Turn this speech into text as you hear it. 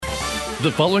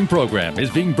The following program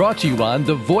is being brought to you on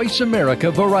the Voice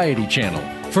America Variety Channel.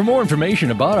 For more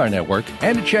information about our network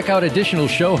and to check out additional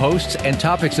show hosts and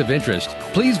topics of interest,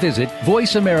 please visit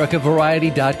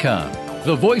voiceamericavariety.com.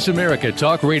 The Voice America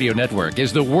Talk Radio Network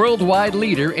is the worldwide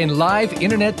leader in live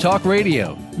Internet talk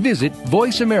radio. Visit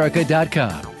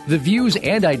voiceamerica.com. The views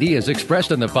and ideas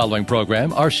expressed on the following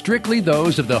program are strictly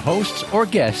those of the hosts or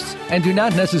guests and do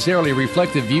not necessarily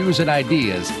reflect the views and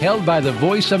ideas held by the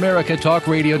Voice America Talk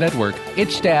Radio Network,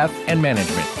 its staff, and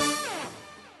management.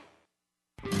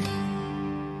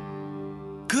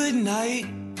 Good night.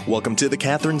 Welcome to the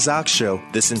Kathryn Zox Show.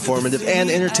 This informative and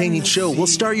entertaining show will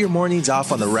start your mornings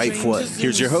off on the right foot.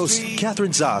 Here's your host, Kathryn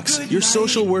Zox, your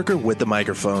social worker with the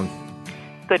microphone.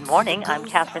 Good morning. I'm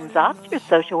Kathryn Zox, your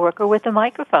social worker with a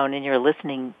microphone, and you're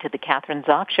listening to the Kathryn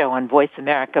Zox Show on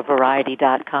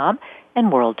VoiceAmericaVariety.com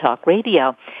and World Talk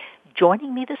Radio.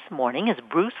 Joining me this morning is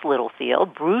Bruce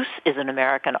Littlefield. Bruce is an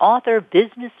American author,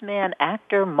 businessman,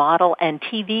 actor, model, and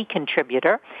TV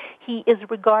contributor. He is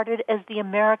regarded as the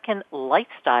American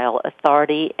lifestyle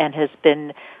authority and has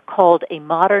been called a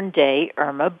modern-day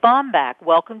Irma Bombeck.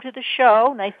 Welcome to the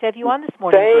show. Nice to have you on this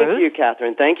morning, Bruce. Thank you,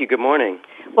 Kathryn. Thank you. Good morning.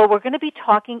 Well, we're going to be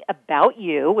talking about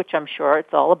you, which I'm sure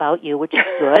it's all about you, which is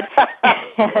good.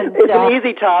 And, it's an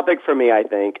easy topic for me, I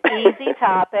think. Easy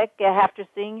topic. After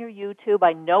seeing your YouTube,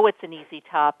 I know it's an easy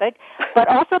topic. But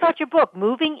also about your book,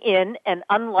 Moving In an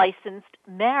Unlicensed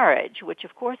Marriage, which,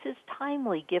 of course, is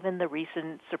timely given the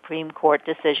recent Supreme Court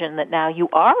decision that now you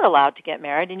are allowed to get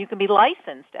married and you can be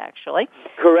licensed, actually.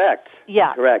 Correct.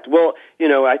 Yeah. Correct. Well,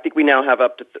 I think we now have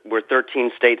we're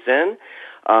 13 states in.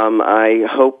 I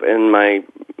hope, and my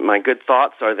good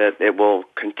thoughts are that it will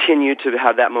continue to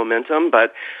have that momentum.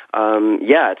 But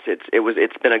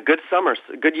it's been a good summer,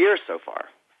 good year so far.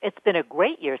 It's been a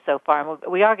great year so far. And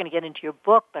we are going to get into your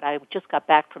book, but I just got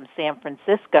back from San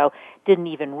Francisco. Didn't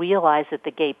even realize that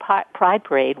the Gay Pride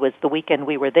Parade was the weekend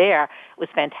we were there. It was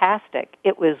fantastic.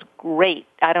 It was great.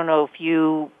 I don't know if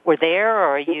you were there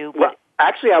or you... Well,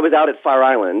 actually, I was out at Fire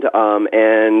Island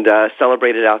and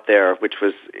celebrated out there, which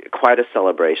was quite a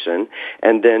celebration.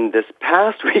 And then this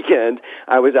past weekend,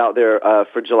 I was out there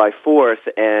for July 4th,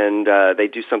 and they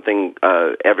do something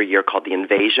every year called the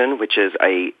Invasion, which is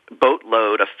a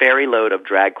ferry load of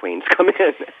drag queens come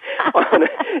in.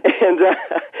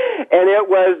 And it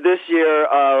was this year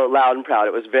loud and proud.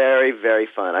 It was very, very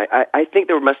fun. I think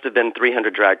there must have been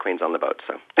 300 drag queens on the boat.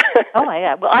 So. Oh, my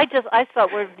God. Well, I saw,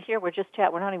 we're just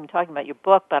chatting. We're not even talking about your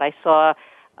book, but I saw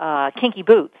Kinky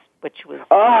Boots, which was...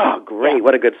 Oh, great. Yeah,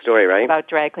 what a good story, right? About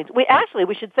drag queens. We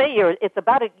should say it's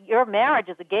about your marriage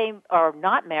is a gay, or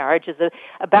not marriage, is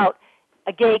about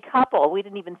a gay couple. We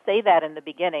didn't even say that in the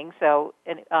beginning, so,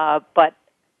 but...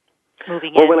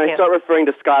 Well, when I start referring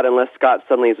to Scott, unless Scott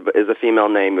suddenly is a female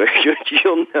name,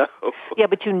 you'll know. Yeah,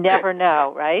 but you never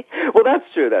know, right? Well, that's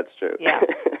true. Yeah.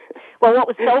 Well, what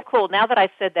was so cool, now that I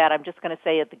said that, I'm just going to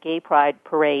say at the Gay Pride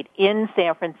Parade in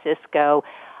San Francisco,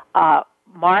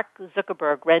 Mark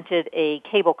Zuckerberg rented a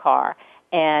cable car,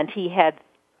 and he had,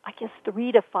 I guess,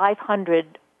 300 to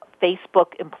 500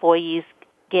 Facebook employees,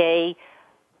 gay,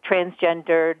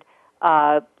 transgendered,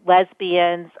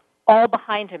 lesbians, all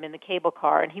behind him in the cable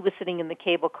car, and he was sitting in the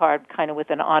cable car kind of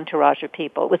with an entourage of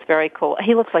people. It was very cool.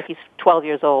 He looks like he's 12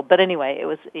 years old, but anyway, it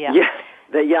was, yeah.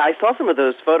 Yeah, I saw some of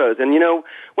those photos, and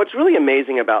what's really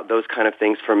amazing about those kind of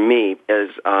things for me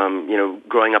is,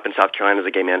 growing up in South Carolina as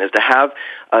a gay man, is to have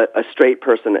a straight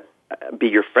person be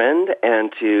your friend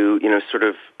and to, sort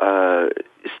of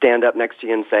stand up next to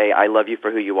you and say, I love you for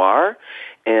who you are,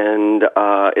 and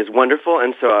is wonderful.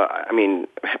 And so,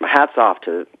 hats off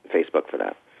to Facebook for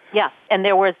that. Yes, and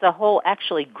there was a whole,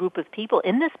 actually, group of people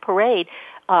in this parade,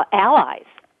 allies.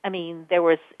 I mean, there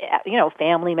was,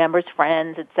 family members,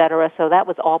 friends, et cetera, so that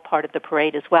was all part of the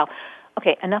parade as well.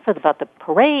 Okay, enough about the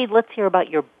parade. Let's hear about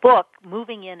your book,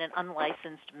 Moving In an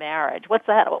Unlicensed Marriage. What's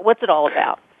it all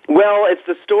about? Well, it's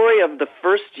the story of the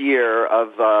first year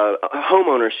of home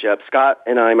ownership.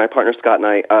 My partner Scott and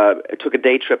I, took a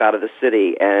day trip out of the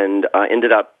city and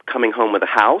ended up coming home with a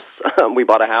house. We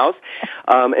bought a house.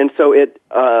 And so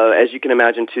as you can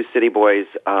imagine, two city boys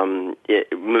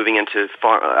moving into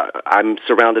I'm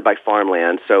surrounded by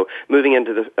farmland. So moving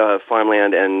into the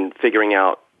farmland and figuring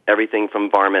out everything from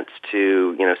varmints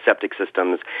to, septic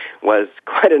systems was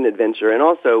quite an adventure. And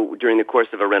also, during the course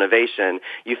of a renovation,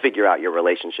 you figure out your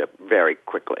relationship very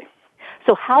quickly.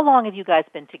 So how long have you guys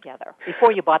been together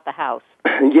before you bought the house?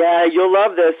 Yeah, you'll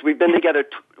love this. We've been together,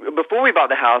 before we bought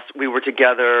the house, we were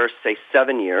together, say,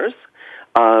 7 years.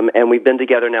 And we've been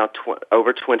together now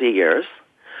over 20 years.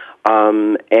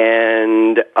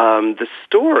 The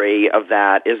story of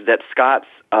that is that Scott's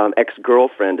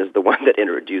ex-girlfriend is the one that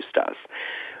introduced us.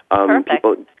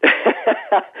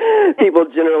 People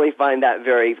generally find that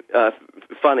very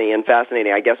funny and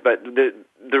fascinating, I guess. But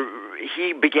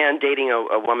he began dating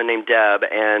a woman named Deb,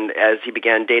 and as he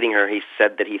began dating her, he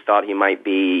said that he thought he might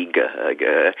be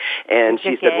and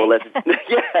she said, "Well, let's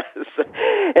yes."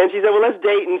 And she said, "Well, let's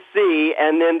date and see."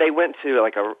 And then they went to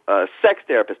like a sex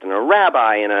therapist and a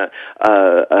rabbi and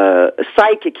a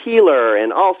psychic healer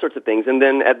and all sorts of things. And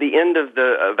then at the end of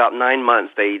about 9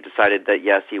 months, they decided that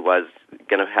yes, he was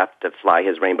going to have to fly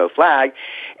his rainbow flag,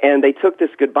 and they took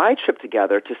this goodbye trip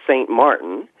together to St.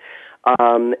 Martin.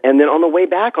 And then on the way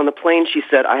back on the plane, she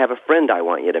said, "I have a friend I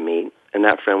want you to meet," and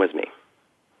that friend was me.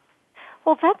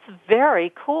 Well, that's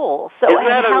very cool. So, isn't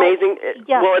that amazing?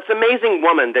 Yeah. Well, it's an amazing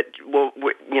woman that,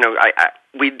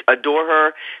 we adore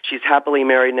her. She's happily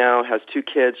married now, has 2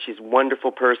 kids. She's a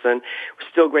wonderful person. We're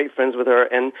still great friends with her.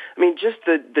 And, I mean, just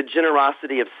the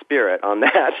generosity of spirit on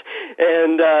that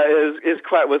and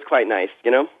was quite nice,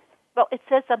 you know? Well, it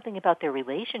says something about their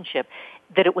relationship,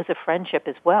 that it was a friendship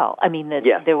as well. I mean, that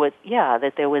there was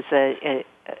a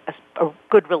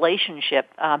good relationship.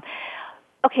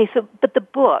 Okay, but the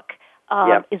book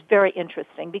is very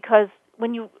interesting because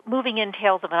when you moving in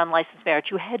Tales of an Unlicensed Marriage,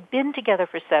 you had been together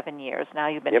for 7 years. Now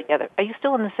you've been together. Are you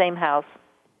still in the same house?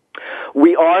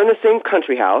 We are in the same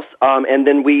country house, and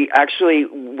then we actually,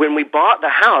 when we bought the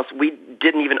house, we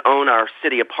didn't even own our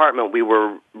city apartment. We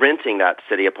were renting that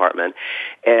city apartment,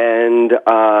 and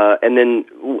then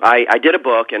I did a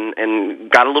book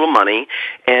and got a little money,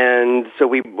 and so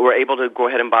we were able to go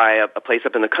ahead and buy a place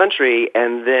up in the country,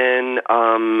 and then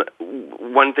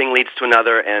one thing leads to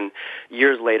another, and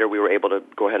years later we were able to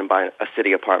go ahead and buy a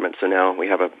city apartment. So now we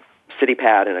have a city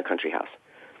pad and a country house.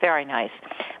 Very nice.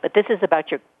 But this is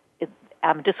about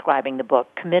I'm describing the book,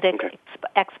 Comedic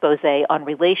Expose on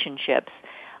Relationships,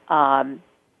 and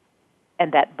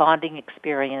that bonding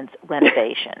experience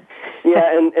renovation.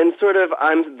 Yeah, and sort of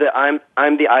I'm the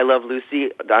I Love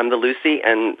Lucy. I'm the Lucy,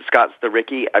 and Scott's the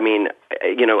Ricky. I mean,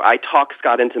 I talk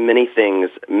Scott into many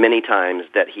things many times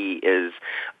that he is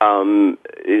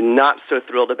not so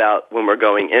thrilled about when we're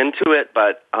going into it,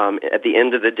 but at the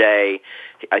end of the day,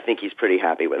 I think he's pretty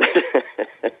happy with it.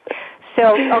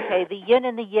 So, okay, the yin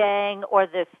and the yang, or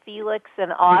the Felix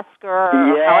and Oscar,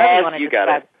 or yes, however you want to describe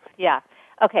got it. Yeah.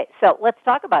 Okay, so let's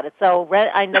talk about it. So,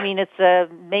 I mean, it's a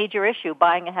major issue,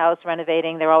 buying a house,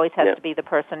 renovating. There always has to be the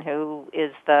person who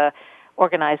is the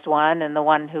organized one and the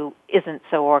one who isn't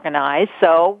so organized.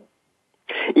 So,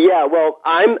 yeah, well,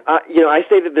 I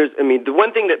say that the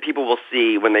one thing that people will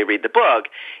see when they read the book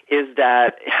is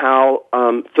that how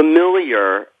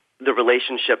familiar the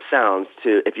relationship sounds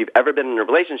to, if you've ever been in a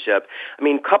relationship. I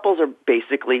mean, couples are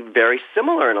basically very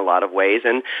similar in a lot of ways,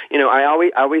 and I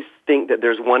always think that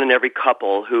there's one in every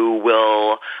couple who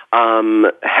will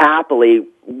happily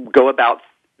go about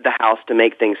the house to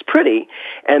make things pretty,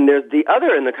 and there's the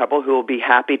other in the couple who will be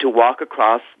happy to walk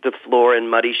across the floor in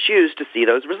muddy shoes to see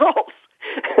those results.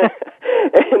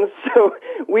 And so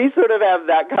we sort of have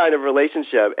that kind of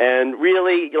relationship, and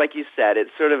really, like you said, it's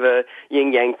sort of a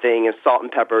yin-yang thing, and salt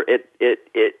and pepper.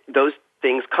 Those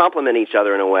things complement each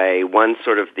other in a way. One's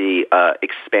sort of the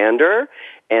expander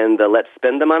and the let's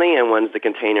spend the money, and one's the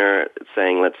container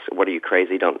saying, what are you,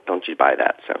 crazy? Don't you buy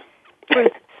that?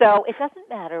 So it doesn't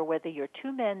matter whether you're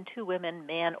 2 men, 2 women,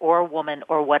 man or woman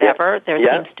or whatever. There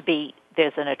seems to be,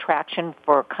 there's an attraction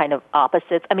for kind of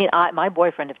opposites. I mean, my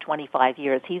boyfriend of 25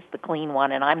 years, he's the clean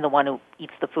one, and I'm the one who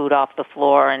eats the food off the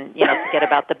floor and, forget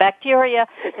about the bacteria.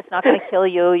 It's not going to kill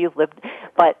you. You've lived.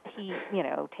 But he,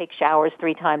 takes showers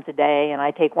 3 times a day, and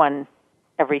I take one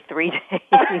every 3 days.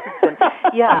 And,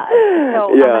 so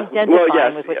I'm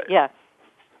identifying with what,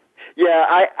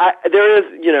 Yeah, there is,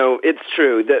 it's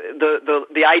true.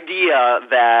 The idea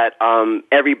that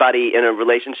everybody in a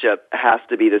relationship has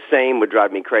to be the same would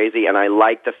drive me crazy, and I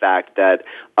like the fact that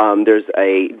there's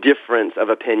a difference of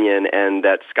opinion, and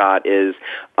that Scott is,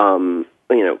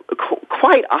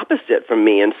 quite opposite from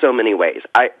me in so many ways.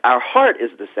 Our heart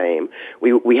is the same.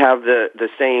 We have the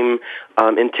same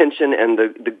intention and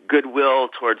the goodwill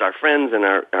towards our friends and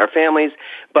our families,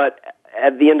 but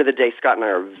at the end of the day, Scott and I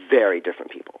are very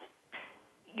different people.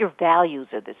 Your values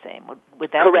are the same.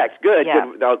 Would that correct? Be? Good. Yeah.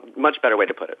 Good. Much better way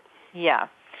to put it. Yeah.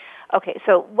 Okay.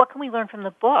 So, what can we learn from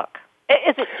the book?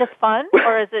 Is it just fun,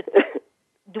 or is it?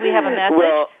 Do we have a message?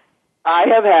 Well, I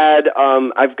have had.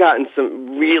 I've gotten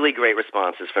some really great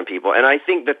responses from people, and I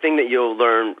think the thing that you'll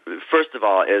learn first of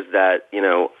all is that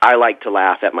I like to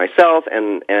laugh at myself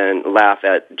and laugh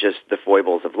at just the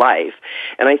foibles of life,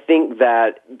 and I think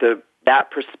that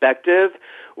that perspective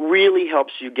really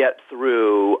helps you get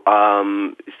through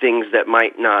things that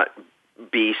might not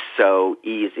be so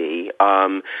easy.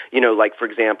 Like, for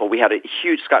example, we had a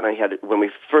huge, Scott and I had, when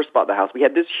we first bought the house, we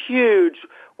had this huge,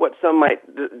 what some might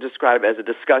describe as a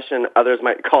discussion, others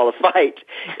might call a fight,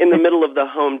 in the middle of the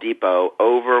Home Depot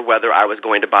over whether I was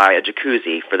going to buy a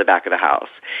jacuzzi for the back of the house.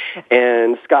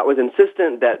 And Scott was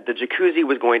insistent that the jacuzzi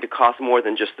was going to cost more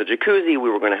than just the jacuzzi. We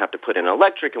were going to have to put in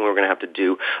electric, and we were going to have to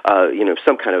do,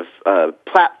 some kind of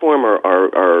platform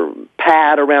or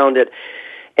pad around it.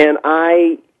 And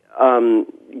I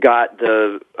got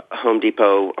the Home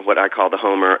Depot, what I call the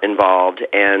Homer, involved,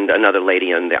 and another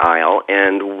lady in the aisle,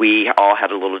 and we all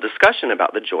had a little discussion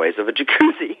about the joys of a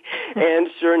jacuzzi. And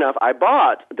sure enough, I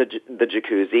bought the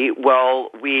jacuzzi. Well,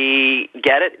 we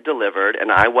get it delivered,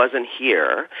 and I wasn't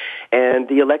here, and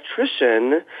the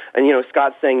electrician, and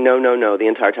Scott's saying no the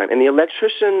entire time, and the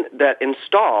electrician that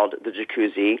installed the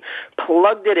jacuzzi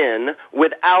plugged it in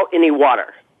without any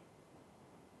water.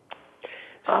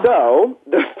 So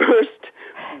the first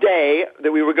day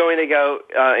that we were going to go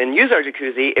and use our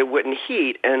jacuzzi, it wouldn't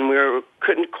heat, and we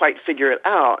couldn't quite figure it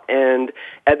out. And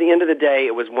at the end of the day,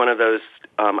 it was one of those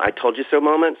I told you so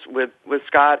moments with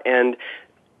Scott. And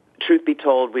truth be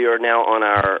told, we are now on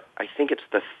I think it's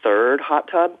the third hot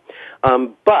tub.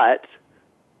 But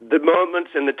the moments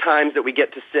and the times that we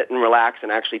get to sit and relax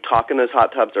and actually talk in those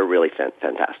hot tubs are really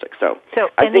fantastic. So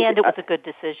in the end, it was a good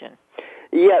decision.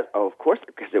 Yes, of course,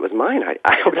 because it was mine. It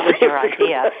was your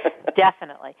idea,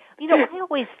 definitely. I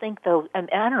always think, though, and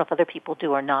I don't know if other people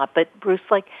do or not, but Bruce,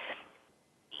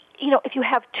 if you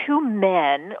have two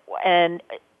men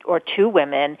or two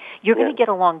women, you're going to get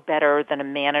along better than a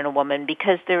man and a woman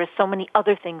because there are so many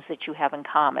other things that you have in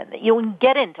common that you can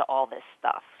get into all this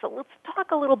stuff. So let's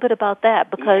talk a little bit about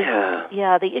that because,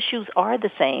 the issues are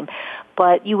the same,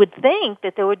 but you would think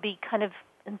that there would be kind of,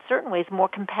 in certain ways, more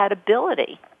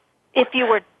compatibility if you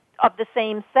were of the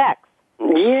same sex.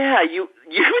 Yeah, you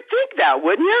would think that,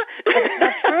 wouldn't you?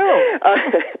 That's true.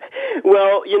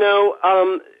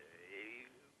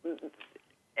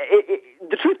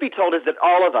 The truth be told is that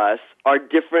all of us are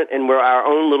different and we're our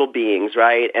own little beings,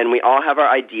 right? And we all have our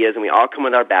ideas and we all come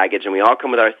with our baggage and we all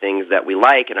come with our things that we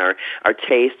like and our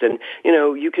taste. And,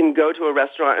 you can go to a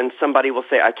restaurant and somebody will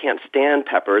say, I can't stand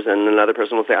peppers, and another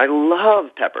person will say, I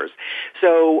love peppers.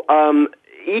 So,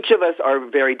 each of us are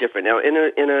very different. Now, in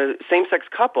a same-sex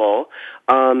couple,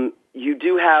 you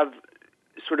do have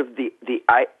sort of the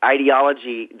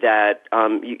ideology that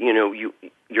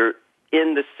you're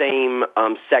in the same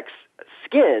sex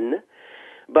skin,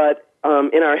 but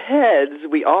in our heads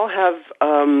we all have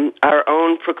our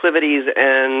own proclivities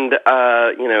and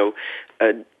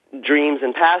dreams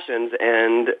and passions,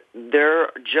 and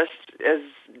they're just as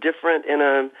different in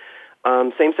a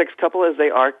same-sex couple as they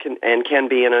are can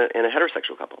be in a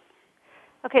heterosexual couple.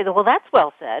 Okay, well, that's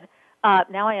well said.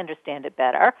 Now I understand it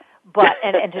better. But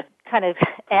and to kind of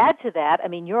add to that, I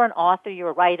mean, you're an author, you're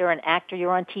a writer, an actor,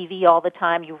 you're on TV all the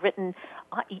time. You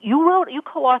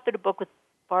co-authored a book with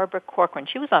Barbara Corcoran.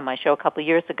 She was on my show a couple of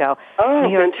years ago. Oh,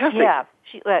 fantastic! Yeah,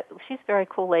 she's a very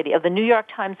cool lady. Of the New York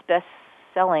Times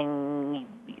best-selling,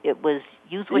 it was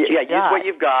Use What You've Got. Yeah, Use What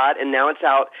You've Got, and now it's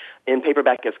out in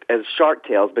paperback as Shark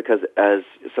Tales, because as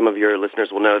some of your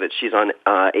listeners will know, that she's on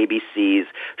ABC's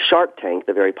Shark Tank,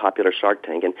 the very popular Shark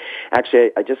Tank. And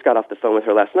actually, I just got off the phone with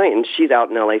her last night, and she's out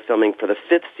in L.A. filming for the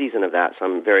 5th season of that, so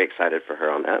I'm very excited for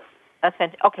her on that. That's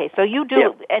fantastic. Okay, so you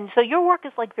do, and so your work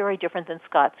is like very different than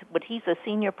Scott's. But he's a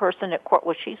senior person at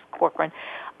she's Corcoran,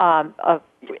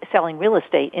 selling real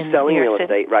estate in New York City. Selling real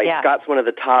estate, right? Yeah. Scott's one of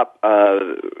the top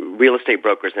real estate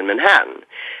brokers in Manhattan,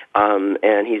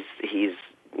 and he's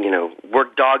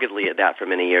worked doggedly at that for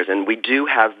many years. And we do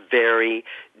have very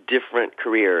different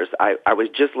careers. I was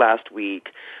just last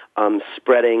week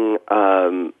spreading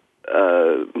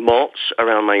mulch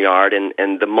around my yard,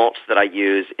 and the mulch that I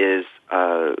use is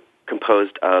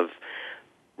composed of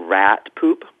rat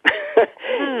poop.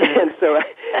 And so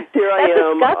here I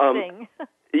am. Disgusting.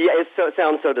 Yeah, it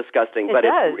sounds so disgusting, but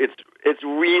it's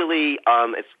really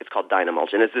it's called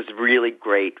Dynamulch, and it's just really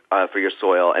great for your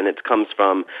soil, and it comes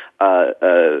from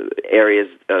areas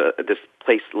this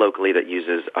place locally that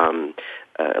uses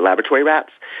laboratory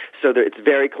rats. So it's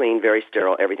very clean, very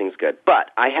sterile, everything's good.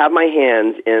 But I have my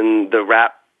hands in the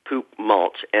rat poop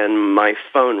mulch, and my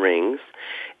phone rings,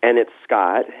 and it's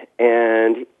Scott,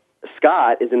 and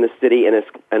Scott is in the city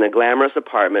in a glamorous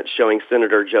apartment showing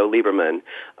Senator Joe Lieberman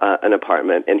an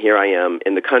apartment, and here I am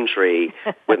in the country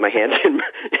with my hands in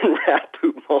rat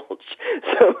poop mulch.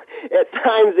 So at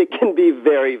times it can be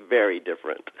very, very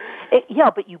different.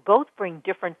 But you both bring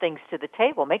different things to the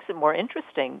table. Makes it more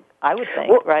interesting, I would think,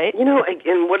 well, right? You know,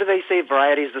 and what do they say?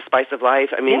 Variety is the spice of life.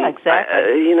 I mean, yeah,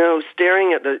 exactly.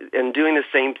 Staring at and doing the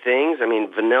same things. I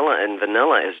mean,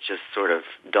 vanilla is just sort of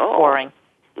dull. Boring.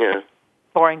 Yeah.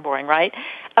 Boring, right?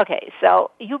 Okay,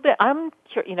 so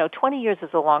 20 years is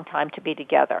a long time to be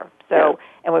together. So, yeah.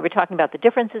 And we were talking about the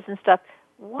differences and stuff.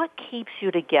 What keeps you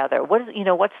together? What's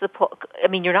the? I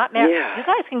mean, you're not married. Yeah. You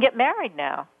guys can get married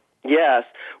now. Yes.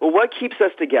 Well, what keeps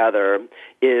us together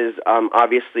is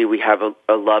obviously we have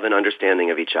a love and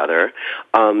understanding of each other.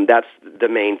 That's the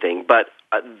main thing. But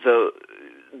the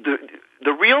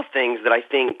real things that I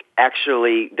think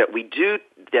actually that we do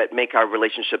that make our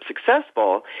relationship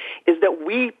successful is that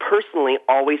we personally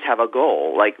always have a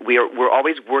goal. Like we're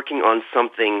always working on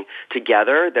something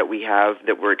together that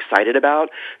we're excited about.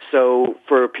 So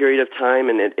for a period of time,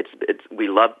 and we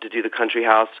love to do the country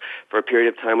house. For a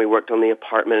period of time, we worked on the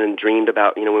apartment and dreamed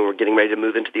about when we were getting ready to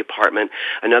move into the apartment.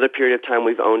 Another period of time,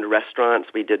 we've owned restaurants.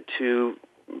 We did 2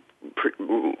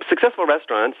 successful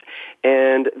restaurants,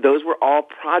 and those were all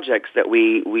projects that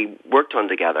we worked on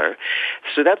together.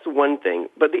 So that's one thing.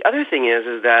 But the other thing is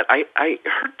that I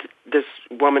heard this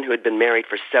woman who had been married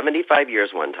for 75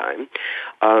 years one time,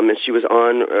 and she was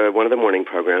on one of the morning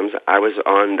programs. I was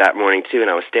on that morning too,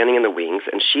 and I was standing in the wings,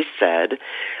 and she said,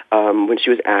 when she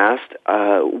was asked,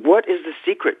 what is the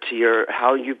secret to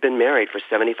how you've been married for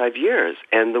 75 years?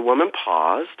 And the woman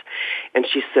paused, and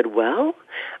she said, well,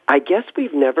 I guess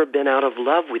we've never been out of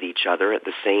love with each other at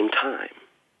the same time.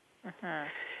 Mm-hmm.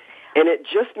 And it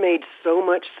just made so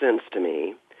much sense to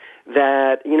me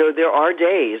that, there are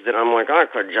days that I'm like, I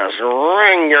could just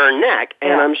wring your neck.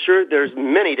 And I'm sure there's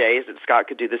many days that Scott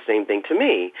could do the same thing to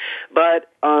me. But,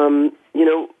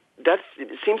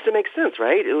 it seems to make sense,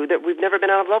 right? That we've never been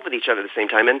out of love with each other at the same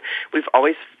time. And we've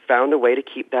always found a way to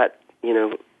keep that,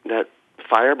 that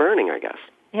fire burning, I guess.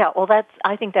 Yeah, well,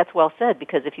 I think that's well said,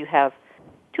 because if you have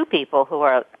 2 people who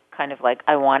are kind of like,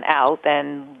 I want out,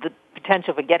 then the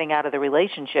potential for getting out of the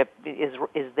relationship is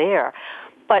there.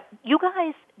 But you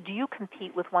guys, do you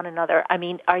compete with one another? I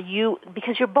mean,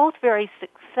 because you're both very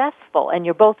successful, and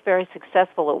you're both very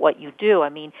successful at what you do. I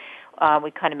mean,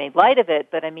 we kind of made light of it,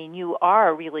 but I mean, you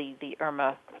are really the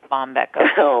Irma Bombeck.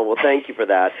 Oh, well, thank you for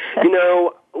that.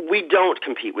 We don't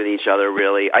compete with each other,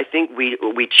 really. I think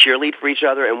we cheerlead for each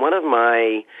other, and one of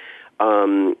my,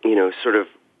 sort of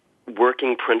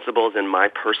working principles in my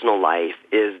personal life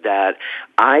is that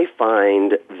I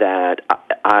find that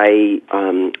I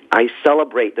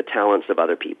celebrate the talents of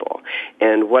other people.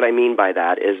 And what I mean by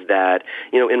that is that,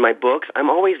 in my books, I'm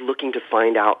always looking to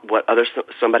find out what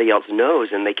somebody else knows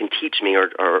and they can teach me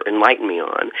or enlighten me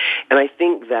on. And I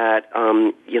think that,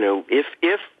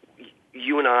 if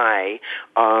you and I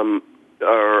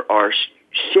are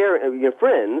sharing,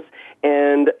 friends,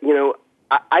 and,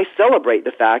 I celebrate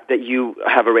the fact that you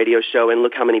have a radio show and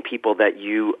look how many people that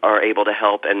you are able to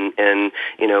help and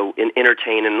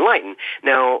entertain and enlighten.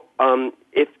 Now,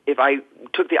 if I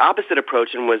took the opposite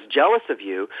approach and was jealous of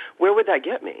you, where would that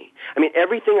get me? I mean,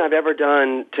 everything I've ever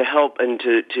done to help and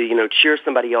to cheer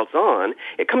somebody else on,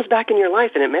 it comes back in your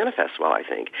life and it manifests well, I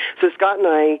think. So Scott and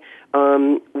I,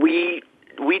 we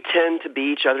tend to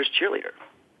be each other's cheerleader.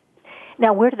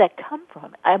 Now, where did that come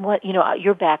from?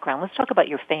 Your background. Let's talk about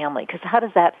your family, because how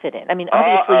does that fit in? I mean,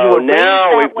 obviously you were raised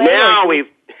that way.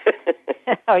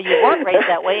 Or you weren't raised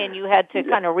that way, and you had to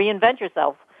kind of reinvent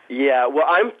yourself. Yeah, well,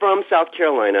 I'm from South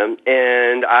Carolina,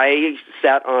 and I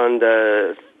sat on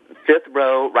the 5th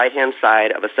row right-hand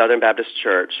side of a Southern Baptist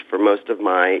church for most of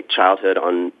my childhood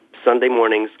on Sunday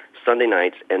mornings, Sunday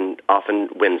nights, and often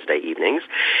Wednesday evenings.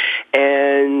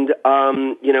 And,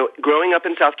 growing up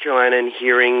in South Carolina and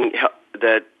hearing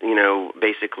that,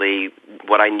 basically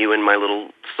what I knew in my little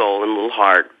soul and little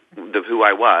heart of who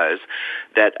I was,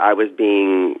 that I was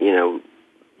being,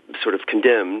 sort of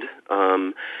condemned,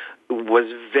 was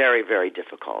very, very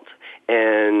difficult.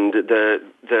 And the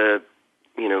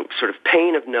sort of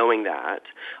pain of knowing that,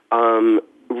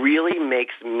 really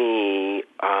makes me,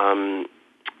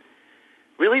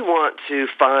 really want to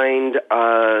find,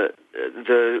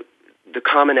 the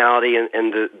commonality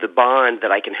and the bond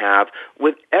that I can have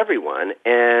with everyone.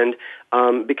 And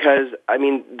because, I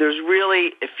mean, there's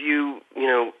really, if you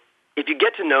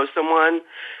get to know someone,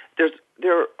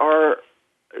 there are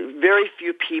very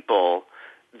few people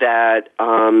that,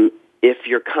 if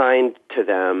you're kind to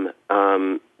them,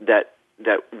 that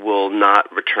that will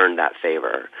not return that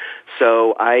favor.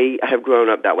 So I have grown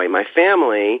up that way. My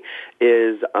family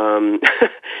is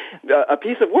a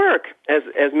piece of work,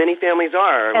 as many families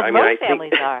are. As most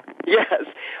families are. Yes,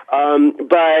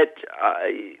 but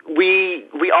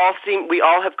we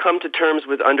all have come to terms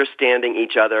with understanding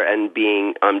each other and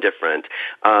being different.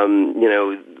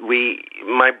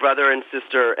 My brother and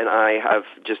sister and I have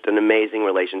just an amazing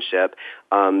relationship.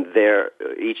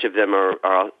 Each of them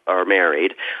are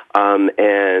married, and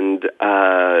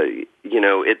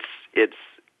it's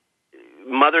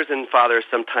mothers and fathers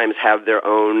sometimes have their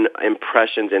own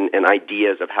impressions and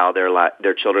ideas of how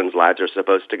their children's lives are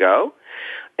supposed to go.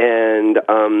 And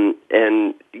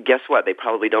guess what? They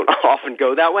probably don't often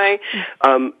go that way.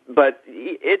 But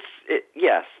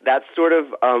yes, that's sort of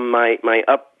my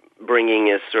upbringing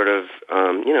is sort of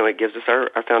it gives us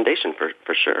our foundation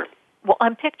for sure. Well,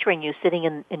 I'm picturing you sitting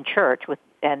in church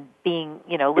and being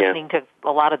listening to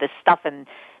a lot of this stuff and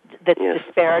that's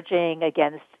disparaging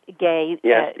against gay,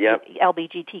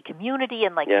 LGBT community,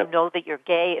 and you know that you're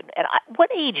gay. And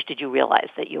what age did you realize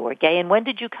that you were gay, and when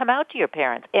did you come out to your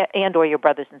parents and or your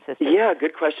brothers and sisters? Yeah,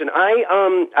 good question.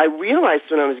 I realized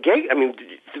when I was gay. I mean,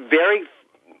 the very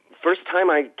first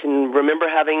time I can remember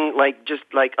having a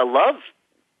love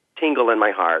tingle in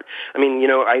my heart. I mean,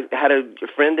 I had a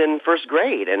friend in first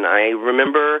grade, and I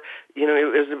remember, it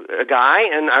was a guy,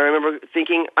 and I remember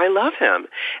thinking, I love him.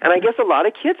 And I guess a lot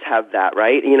of kids have that,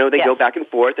 right? They go back and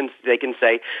forth, and they can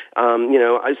say,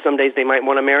 some days they might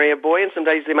want to marry a boy, and some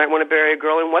days they might want to marry a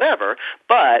girl, and whatever.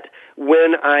 But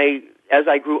as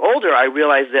I grew older, I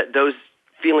realized that those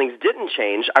feelings didn't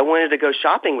change. I wanted to go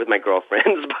shopping with my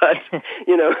girlfriends, but,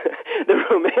 the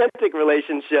romantic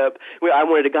relationship, I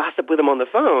wanted to gossip with them on the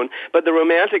phone, but the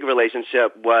romantic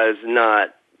relationship was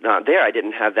not there. I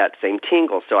didn't have that same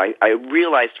tingle. So I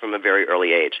realized from a very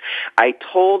early age. I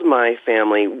told my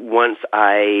family once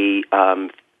I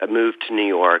moved to New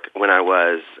York when I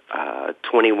was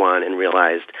 21 and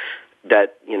realized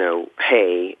that,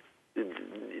 hey,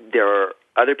 there are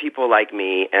other people like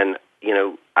me, and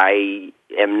I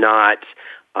am not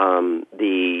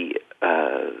the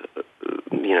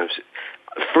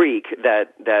freak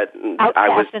that I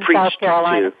was preached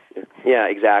to. Yeah,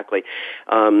 exactly.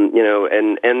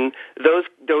 And those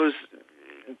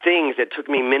things, it took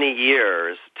me many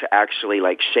years to actually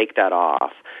shake that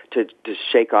off, to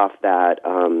shake off that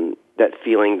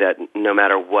feeling that no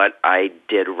matter what I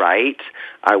did right,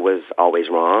 I was always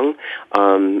wrong.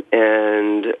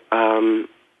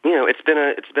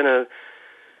 It's been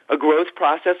a growth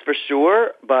process for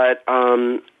sure, but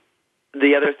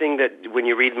the other thing that when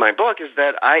you read my book is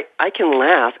that I can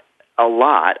laugh a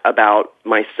lot about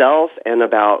myself and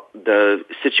about the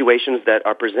situations that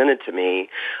are presented to me,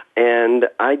 and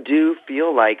I do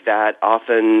feel like that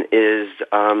often is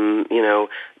a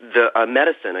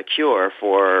medicine, a cure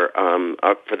for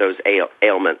those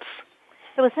ailments.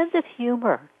 So a sense of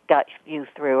humor got you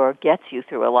through, or gets you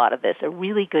through, a lot of this, a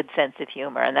really good sense of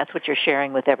humor, and that's what you're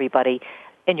sharing with everybody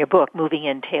in your book, Moving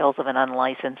in Tales of an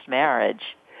Unlicensed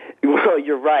Marriage. Well,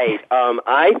 you're right.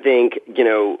 I think,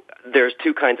 there's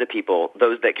two kinds of people,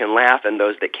 those that can laugh and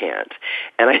those that can't.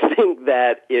 And I think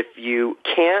that if you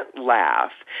can't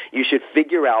laugh, you should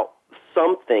figure out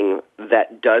something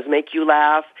that does make you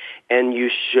laugh, and you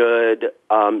should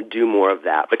do more of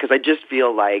that, because I just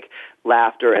feel like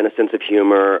laughter and a sense of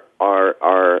humor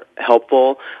are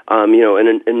helpful.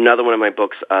 In another one of my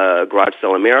books, Garage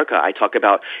Sale America, I talk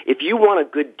about if you want a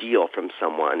good deal from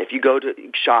someone, if you go to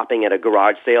shopping at a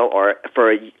garage sale or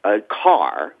for a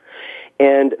car,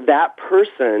 and that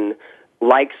person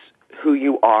likes who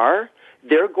you are,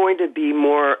 they're going to be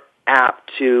more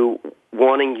apt to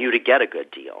wanting you to get a good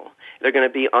deal. They're going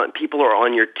to be people are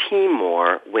on your team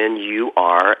more when you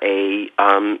are an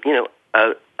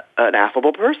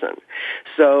affable person.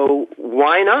 So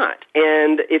why not?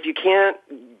 And if you can't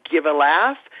give a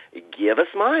laugh, give a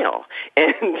smile.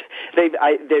 And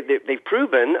they've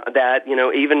proven that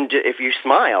even if you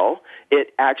smile,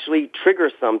 it actually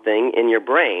triggers something in your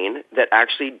brain that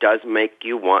actually does make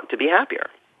you want to be happier.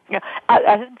 Yeah,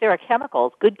 I think there are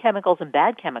chemicals, good chemicals and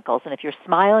bad chemicals, and if you're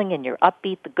smiling and you're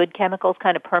upbeat, the good chemicals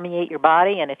kind of permeate your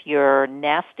body, and if you're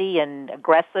nasty and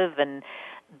aggressive, and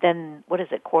then, what is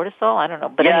it, cortisol? I don't know,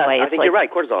 but anyway. I think you're right,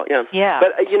 cortisol, yeah. Yeah.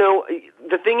 But,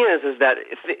 the thing is that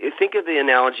think of the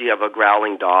analogy of a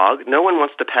growling dog. No one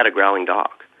wants to pet a growling dog.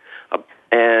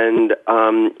 And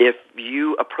if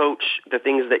you approach the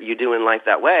things that you do in life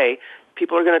that way,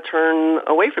 people are going to turn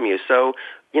away from you. So,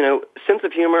 sense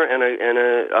of humor and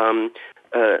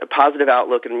a positive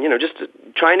outlook, and just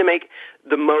trying to make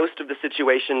the most of the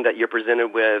situation that you're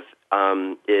presented with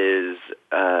is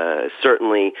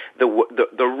certainly the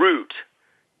root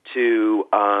to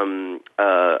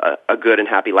a good and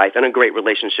happy life and a great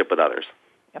relationship with others.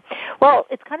 Well,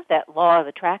 it's kind of that law of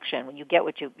attraction. When you get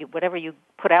whatever you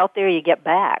put out there, you get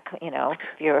back. If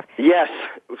you're yes,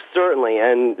 certainly,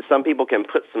 and some people can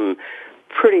put some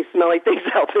pretty smelly things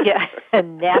out there. Yeah,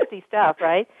 and nasty stuff,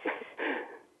 right?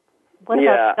 What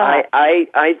yeah, about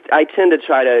I tend to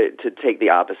try to take the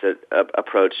opposite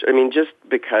approach. I mean, just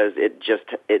because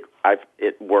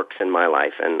it works in my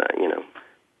life, and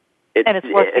and it's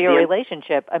worked for your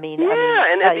relationship. And at the end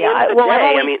of the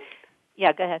day,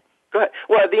 yeah, go ahead. Go ahead.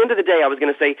 Well, at the end of the day, I was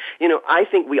going to say, I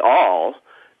think we all,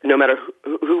 no matter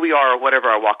who we are or whatever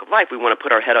our walk of life, we want to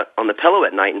put our head on the pillow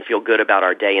at night and feel good about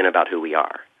our day and about who we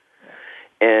are.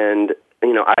 And,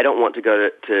 I don't want to go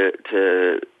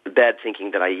to bed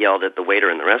thinking that I yelled at the waiter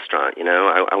in the restaurant.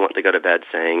 I want to go to bed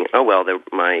saying, oh, well,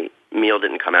 my meal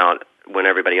didn't come out when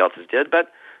everybody else's did, but,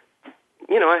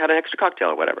 I had an extra cocktail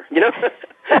or whatever,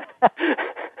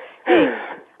 Hey,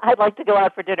 I'd like to go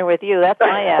out for dinner with you. That's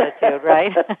my attitude,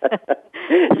 right?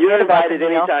 You're invited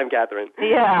anytime, Kathryn.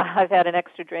 Yeah, I've had an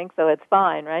extra drink, so it's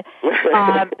fine, right?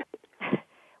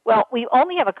 Well, we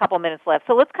only have a couple minutes left,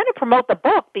 so let's kind of promote the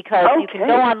book because you can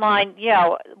go online,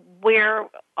 where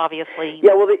obviously...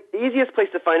 Yeah, well, the easiest place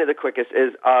to find it the quickest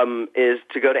is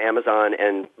to go to Amazon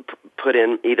and put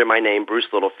in either my name, Bruce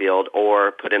Littlefield,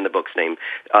 or put in the book's name,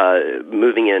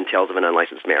 Moving In, Tales of an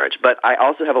Unlicensed Marriage. But I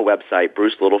also have a website,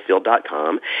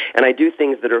 brucelittlefield.com, and I do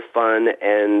things that are fun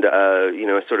and,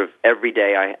 sort of every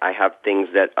day I have things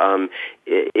that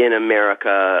in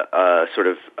America sort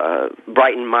of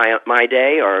brighten my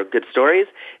day or good stories,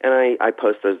 and I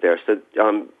post those there. So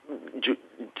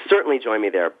certainly join me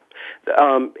there.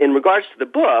 In regards to the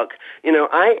book,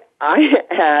 I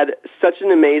had such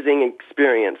an amazing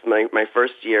experience my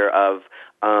first year of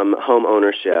home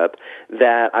ownership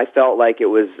that I felt like it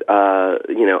was a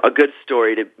good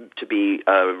story to be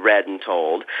read and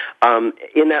told.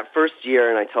 In that first year,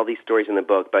 and I tell these stories in the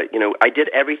book, but I did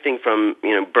everything from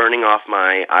burning off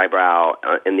my eyebrow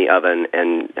in the oven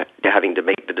and having to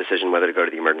make the decision whether to go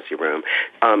to the emergency room,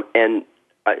 and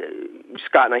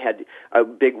Scott and I had a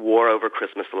big war over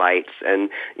Christmas lights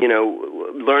and,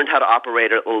 learned how to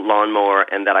operate a lawnmower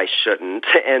and that I shouldn't.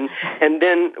 And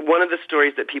then one of the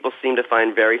stories that people seem to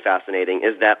find very fascinating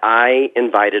is that I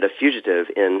invited a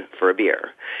fugitive in for a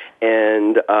beer.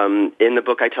 And in the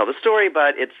book I tell the story,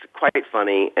 but it's quite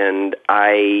funny, and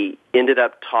I ended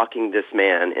up talking this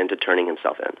man into turning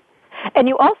himself in. And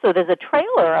there's a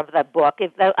trailer of that book.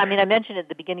 I mentioned it at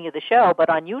the beginning of the show, but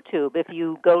on YouTube, if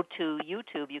you go to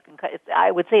YouTube, I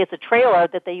would say it's a trailer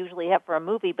that they usually have for a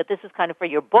movie, but this is kind of for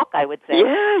your book, I would say.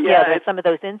 Yeah. There's some of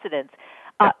those incidents.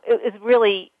 It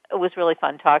was really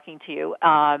fun talking to you.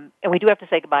 And we do have to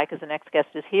say goodbye because the next guest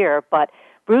is here. But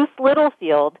Bruce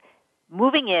Littlefield,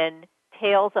 Moving In,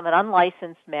 Tales of an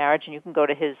Unlicensed Marriage, and you can go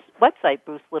to his website,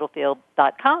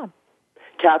 brucelittlefield.com.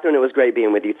 Kathryn, it was great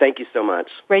being with you. Thank you so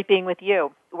much. Great being with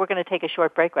you. We're going to take a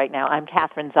short break right now. I'm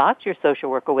Kathryn Zox, your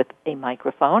social worker with a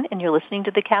microphone, and you're listening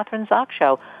to The Kathryn Zox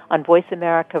Show on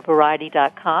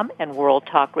VoiceAmericaVariety.com and World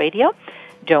Talk Radio.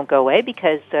 Don't go away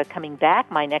because coming back,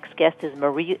 my next guest is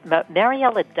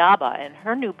Mariela Daba, and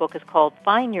her new book is called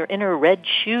Find Your Inner Red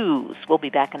Shoes. We'll be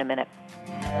back in a minute.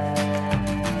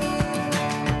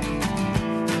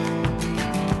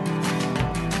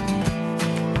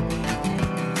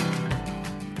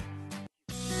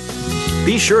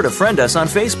 Be sure to friend us on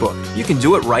Facebook. You can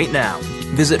do it right now.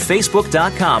 Visit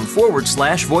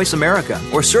Facebook.com/Voice America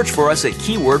or search for us at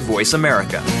keyword Voice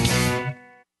America.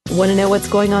 Want to know what's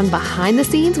going on behind the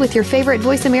scenes with your favorite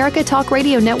Voice America Talk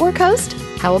Radio Network host?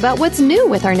 How about what's new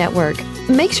with our network?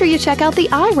 Make sure you check out the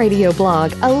iRadio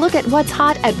blog, a look at what's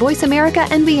hot at Voice America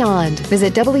and beyond.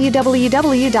 Visit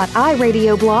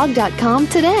www.iradioblog.com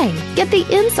today. Get the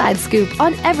inside scoop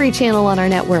on every channel on our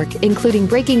network, including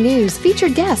breaking news,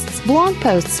 featured guests, blog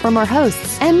posts from our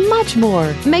hosts, and much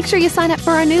more. Make sure you sign up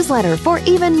for our newsletter for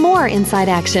even more inside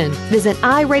action. Visit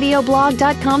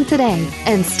iradioblog.com today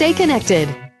and stay connected.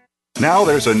 Now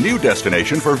there's a new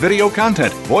destination for video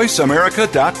content,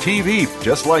 VoiceAmerica.tv.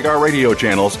 Just like our radio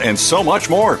channels and so much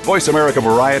more. Voice America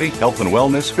Variety, Health and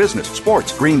Wellness, Business,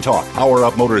 Sports, Green Talk, Power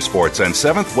Up Motorsports, and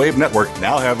Seventh Wave Network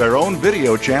now have their own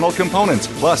video channel components.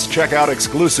 Plus, check out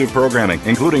exclusive programming,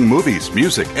 including movies,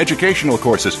 music, educational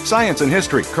courses, science and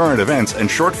history, current events,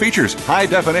 and short features.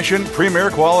 High-definition,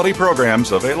 premier quality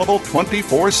programs available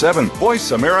 24/7.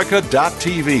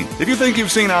 VoiceAmerica.tv. If you think you've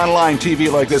seen online TV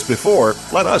like this before,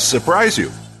 let us surprise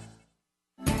you.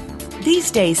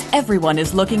 These days, everyone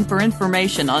is looking for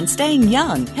information on staying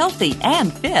young, healthy,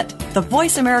 and fit. The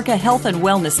Voice America Health and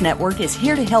Wellness Network is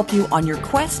here to help you on your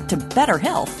quest to better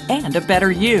health and a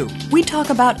better you. We talk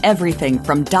about everything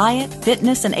from diet,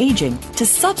 fitness, and aging to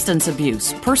substance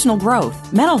abuse, personal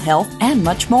growth, mental health, and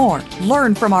much more.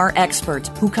 Learn from our experts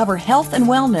who cover health and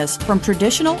wellness from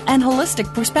traditional and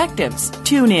holistic perspectives.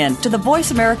 Tune in to the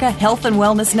Voice America Health and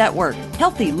Wellness Network.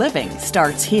 Healthy living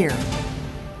starts here.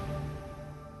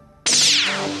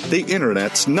 The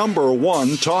Internet's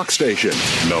 #1 talk station.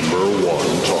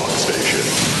 #1 talk station.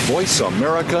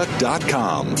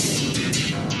 VoiceAmerica.com.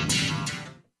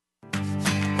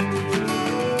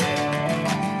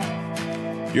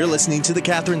 You're listening to The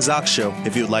Kathryn Zox Show.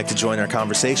 If you would like to join our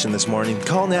conversation this morning,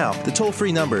 call now. The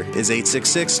toll-free number is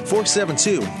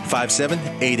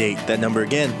 866-472-5788. That number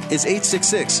again is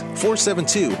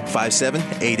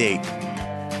 866-472-5788.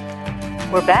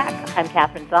 We're back. I'm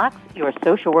Kathryn Zox, your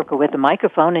social worker with a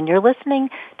microphone, and you're listening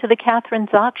to The Kathryn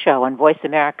Zox Show on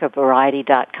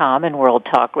VoiceAmericaVariety.com and World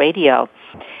Talk Radio.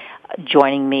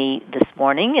 Joining me this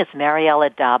morning is Mariela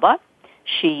Daba.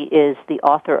 She is the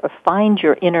author of Find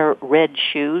Your Inner Red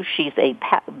Shoes. She's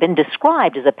been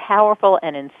described as a powerful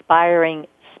and inspiring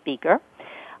speaker.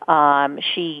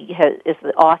 She is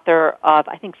the author of,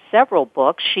 I think, several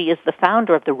books. She is the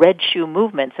founder of the Red Shoe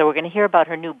Movement. So we're going to hear about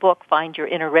her new book, Find Your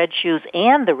Inner Red Shoes,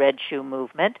 and the Red Shoe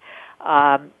Movement.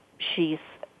 She's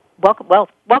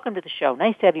welcome to the show.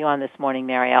 Nice to have you on this morning,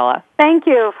 Mariela. Thank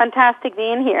you. Fantastic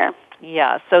being here.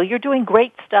 Yeah. So you're doing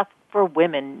great stuff for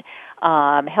women,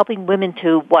 helping women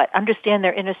to understand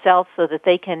their inner self so that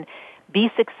they can be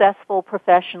successful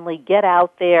professionally, get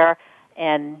out there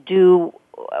and do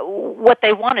what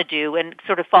they want to do and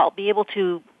sort of be able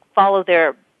to follow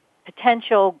their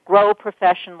potential, grow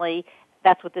professionally.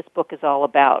 That's what this book is all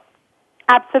about.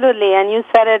 Absolutely, and you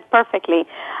said it perfectly.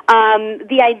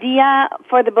 The idea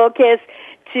for the book is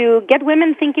to get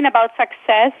women thinking about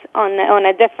success on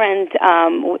a different,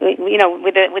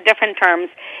 with different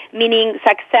terms, meaning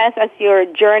success as your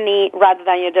journey rather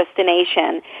than your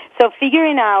destination. So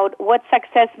figuring out what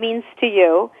success means to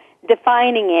you,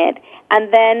 defining it,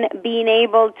 and then being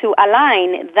able to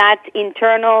align that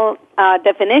internal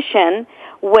definition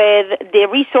with the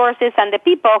resources and the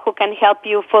people who can help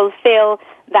you fulfill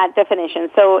that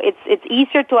definition. So it's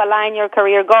easier to align your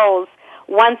career goals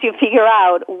once you figure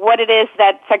out what it is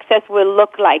that success will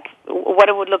look like, what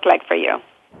it would look like for you.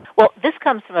 Well, this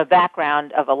comes from a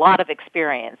background of a lot of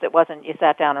experience. It wasn't you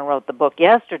sat down and wrote the book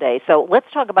yesterday. So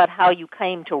let's talk about how you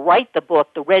came to write the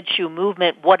book, The Red Shoe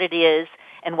Movement, what it is,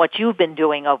 and what you've been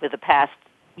doing over the past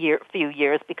few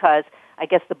years, because I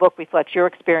guess the book reflects your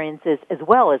experiences as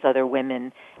well as other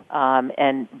women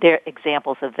and their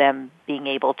examples of them being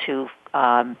able to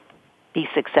be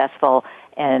successful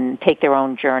and take their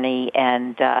own journey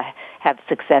and have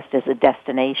success as a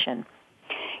destination.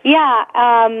 Yeah,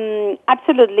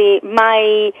 absolutely.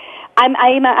 I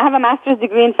have a master's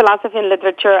degree in philosophy and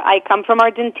literature. I come from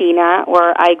Argentina,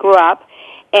 where I grew up.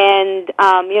 And,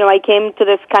 I came to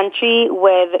this country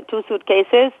with 2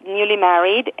 suitcases, newly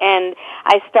married, and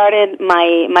I started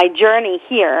my journey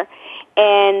here.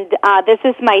 And this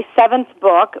is my 7th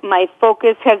book. My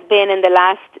focus has been in the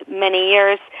last many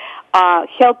years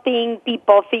helping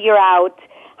people figure out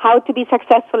how to be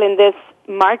successful in this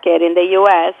market in the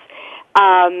U.S.,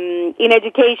 in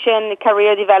education,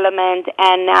 career development,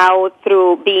 and now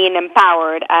through being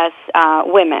empowered as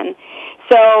women.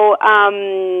 So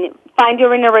Find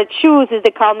Your Inner Red Shoes is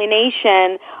the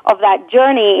culmination of that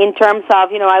journey in terms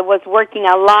of, I was working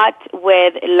a lot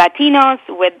with Latinos,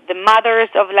 with the mothers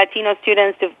of Latino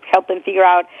students to help them figure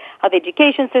out how the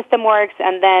education system works,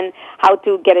 and then how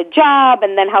to get a job,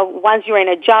 and then how once you're in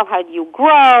a job, how do you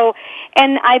grow.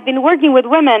 And I've been working with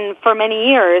women for many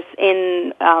years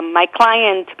in my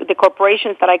client, the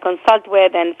corporations that I consult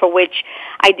with and for which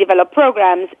I develop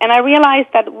programs. And I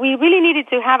realized that we really needed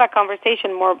to have a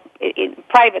conversation more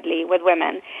privately with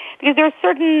women, because there are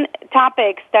certain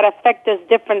topics that affect us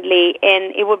differently,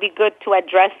 and it would be good to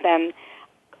address them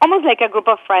almost like a group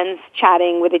of friends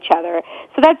chatting with each other.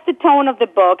 So that's the tone of the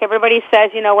book. Everybody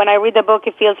says, when I read the book,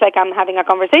 it feels like I'm having a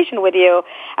conversation with you.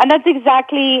 And that's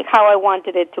exactly how I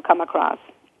wanted it to come across.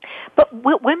 But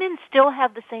women still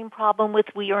have the same problem with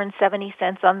we earn 70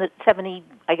 cents on the 70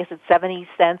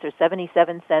 cents or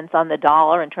 77 cents on the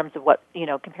dollar in terms of what,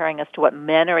 comparing us to what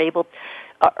men are able to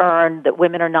earn, that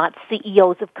women are not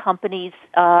CEOs of companies,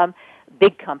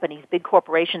 big companies, big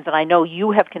corporations, and I know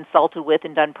you have consulted with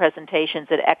and done presentations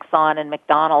at Exxon and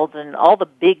McDonald's and all the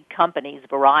big companies,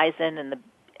 Verizon and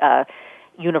the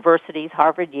universities,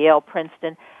 Harvard, Yale,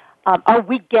 Princeton. Are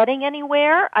we getting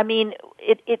anywhere? I mean,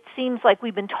 it seems like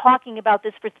we've been talking about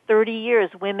this for 30 years.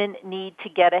 Women need to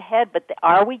get ahead, but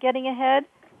are we getting ahead?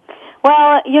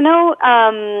 Well,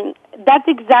 that's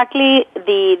exactly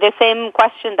the same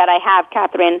question that I have,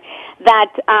 Kathryn,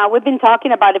 that we've been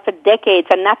talking about it for decades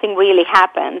and nothing really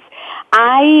happens.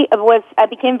 I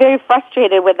became very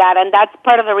frustrated with that, and that's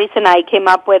part of the reason I came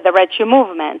up with the Red Shoe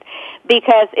Movement,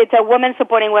 because it's a women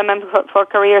supporting women for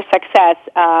career success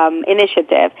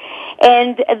initiative.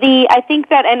 And I think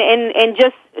that, and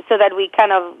just so that we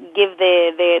kind of give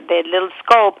the little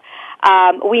scope,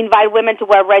 we invite women to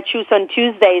wear red shoes on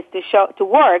Tuesdays to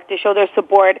show their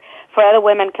support for other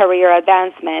women career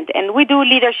advancement. And we do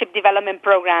leadership development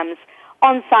programs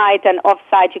on-site and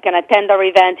off-site. You can attend our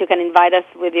event. You can invite us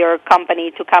with your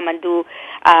company to come and do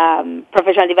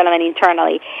professional development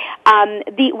internally.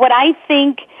 What I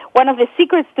think one of the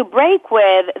secrets to break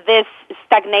with this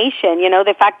stagnation,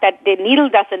 the fact that the needle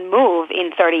doesn't move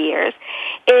in 30 years,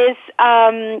 is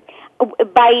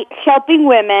by helping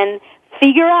women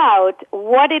figure out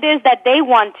what it is that they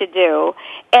want to do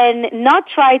and not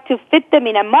try to fit them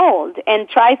in a mold and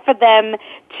try for them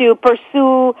to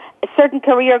pursue certain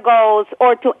career goals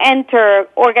or to enter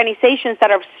organizations that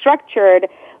are structured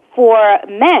for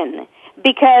men.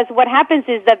 Because what happens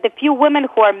is that the few women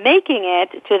who are making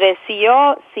it to the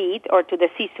CEO seat or to the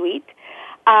C-suite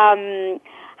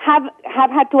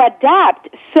have had to adapt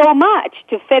so much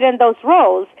to fit in those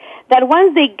roles that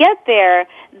once they get there,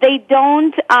 they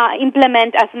don't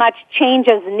implement as much change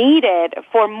as needed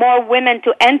for more women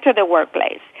to enter the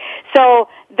workplace. So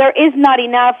there is not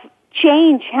enough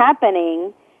change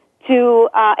happening to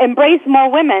embrace more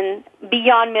women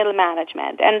beyond middle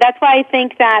management. And that's why I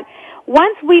think that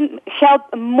once we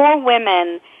help more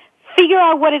women figure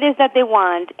out what it is that they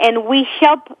want, and we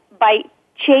help by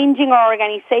changing our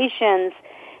organizations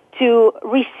to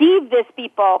receive these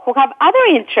people who have other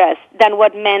interests than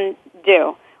what men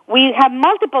do. We have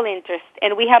multiple interests,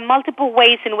 and we have multiple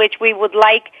ways in which we would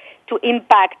like to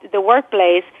impact the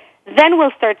workplace. Then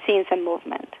we'll start seeing some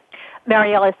movement.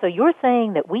 Mariela, so you're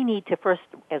saying that we need to first,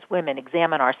 as women,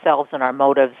 examine ourselves and our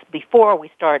motives before we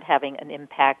start having an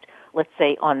impact, let's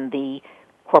say, on the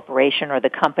corporation or the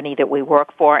company that we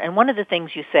work for. And one of the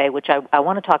things you say, which I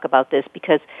want to talk about this,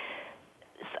 because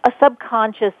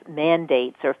subconscious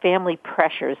mandates or family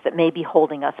pressures that may be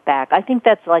holding us back. I think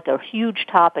that's like a huge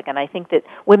topic, and I think that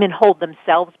women hold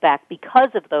themselves back because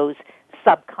of those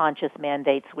subconscious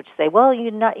mandates, which say, well,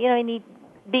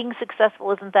 being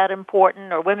successful isn't that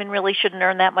important, or women really shouldn't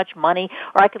earn that much money,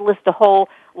 or I could list a whole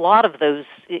lot of those,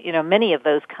 many of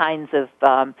those kinds of,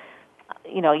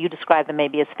 you describe them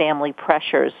maybe as family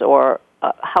pressures or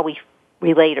how we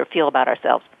relate or feel about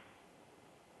ourselves.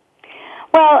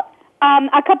 Well,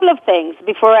 a couple of things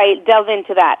before I delve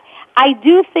into that. I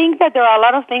do think that there are a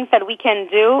lot of things that we can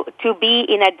do to be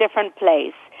in a different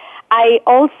place. I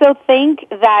also think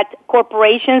that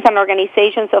corporations and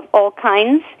organizations of all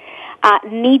kinds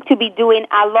need to be doing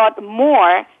a lot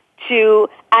more to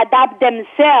adapt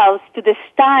themselves to the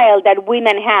style that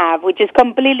women have, which is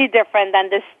completely different than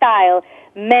the style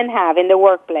men have in the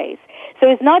workplace. So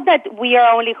it's not that we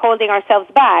are only holding ourselves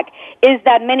back. It's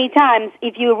that many times,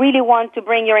 if you really want to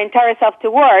bring your entire self to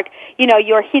work,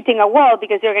 you're hitting a wall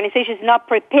because the organization is not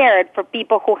prepared for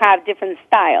people who have different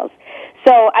styles.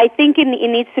 So I think it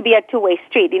needs to be a two-way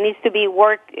street. It needs to be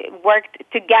worked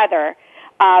together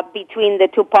between the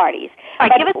two parties. All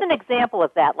right, give us an example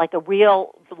of that, like a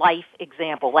real life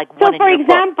example, like one in your book. So,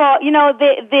 for example,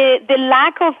 the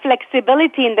lack of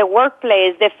flexibility in the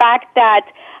workplace, the fact that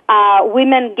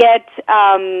women get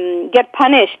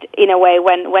punished in a way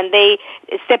when they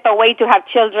step away to have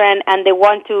children and they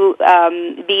want to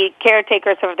be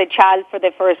caretakers of the child for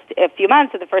the first few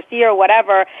months or the first year or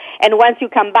whatever, and once you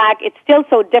come back, it's still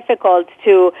so difficult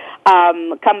to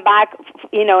come back,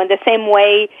 in the same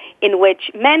way in which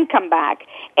men come back.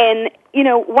 And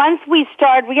once we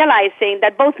start realizing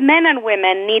that both men and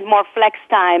women need more flex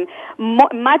time,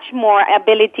 much more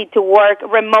ability to work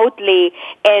remotely,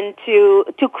 and to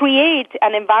create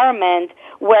an environment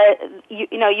where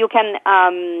you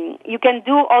can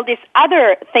do all these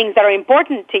other things that are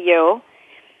important to you,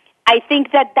 I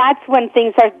think that that's when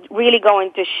things are really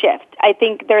going to shift. I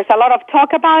think there's a lot of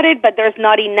talk about it, but there's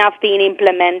not enough being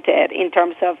implemented in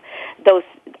terms of those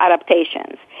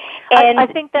adaptations. And I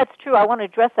think that's true. I want to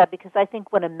address that because I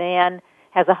think when a man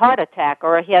has a heart attack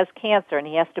or he has cancer and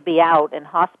he has to be out and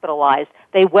hospitalized,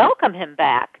 they welcome him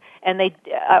back. And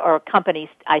or companies,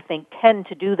 I think, tend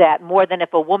to do that more than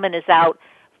if a woman is out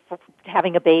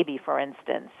having a baby, for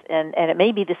instance. And it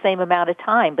may be the same amount of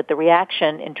time, but the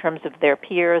reaction in terms of their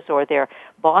peers or their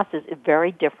bosses is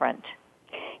very different.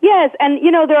 Yes, and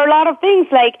there are a lot of things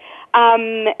like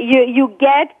you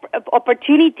get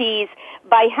opportunities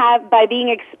by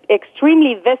being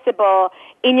extremely visible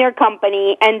in your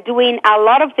company and doing a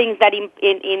lot of things that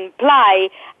imply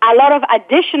a lot of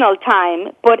additional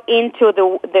time put into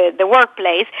the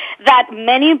workplace, that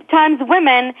many times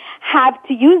women have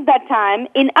to use that time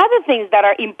in other things that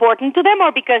are important to them,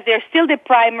 or because they're still the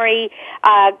primary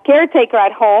caretaker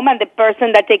at home and the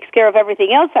person that takes care of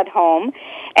everything else at home.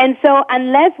 And so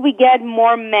unless we get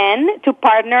more men to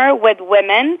partner with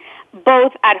women,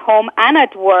 both at home and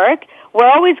at work, we're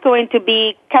always going to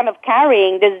be kind of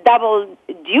carrying this double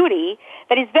duty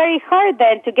that is very hard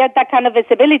then to get that kind of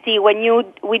visibility when you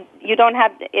don't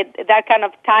have that kind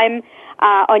of time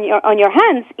on your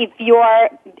hands if you are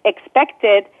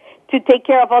expected to take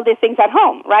care of all these things at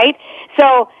home, right?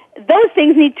 So those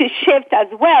things need to shift as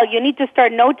well. You need to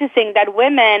start noticing that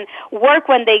women work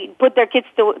when they put their kids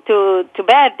to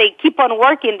bed. They keep on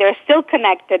working. They're still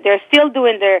connected. They're still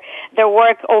doing their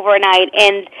work overnight.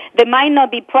 And they might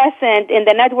not be present in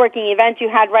the networking event you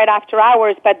had right after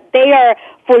hours, but they are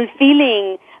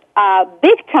fulfilling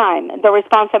big time the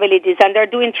responsibilities, and they're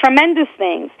doing tremendous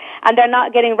things, and they're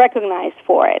not getting recognized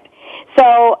for it.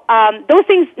 So those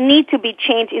things need to be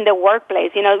changed in the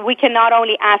workplace. We cannot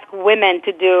only ask women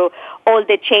to do all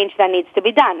the change that needs to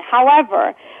be done.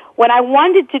 However, what I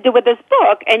wanted to do with this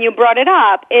book, and you brought it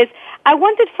up, is I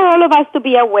wanted for all of us to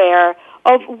be aware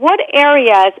of what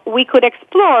areas we could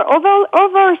explore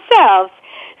over ourselves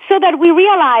so that we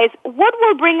realize what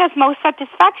will bring us most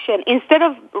satisfaction instead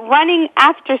of running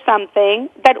after something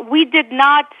that we did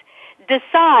not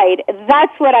decide,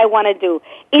 that's what I want to do.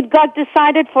 It got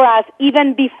decided for us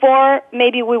even before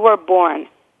maybe we were born.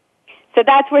 So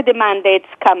that's where the mandates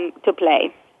come to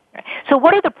play. So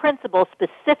what are the principles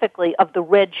specifically of the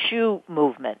Red Shoe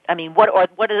movement? I mean, what are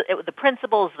the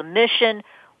principles, the mission?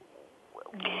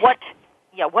 What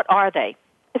are they?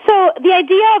 So the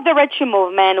idea of the Red Shoe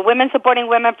movement, women supporting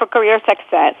women for career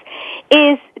success,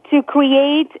 is to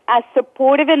create a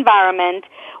supportive environment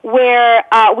where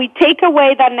we take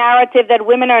away that narrative that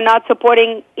women are not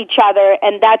supporting each other,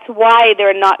 and that's why there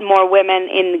are not more women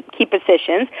in key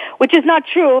positions, which is not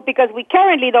true because we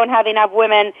currently don't have enough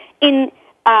women in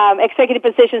executive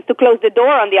positions to close the door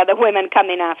on the other women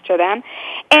coming after them,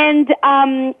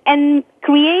 and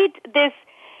create this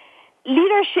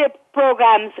leadership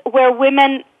programs where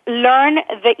women learn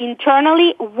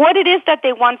internally what it is that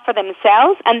they want for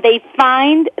themselves, and they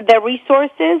find the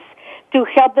resources to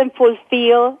help them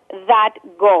fulfill that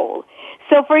goal.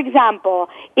 So, for example,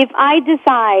 if I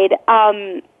decide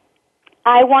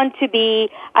I want to be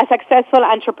a successful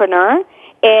entrepreneur,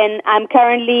 and I'm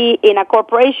currently in a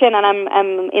corporation and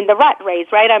I'm in the rat race,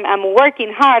 right? I'm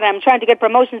working hard, I'm trying to get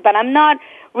promotions, but I'm not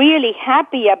really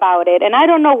happy about it, and I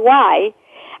don't know why,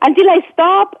 until I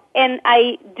stop and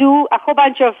I do a whole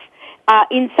bunch of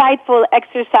insightful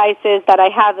exercises that I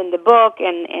have in the book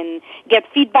and get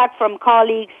feedback from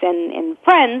colleagues and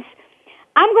friends.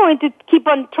 I'm going to keep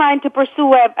on trying to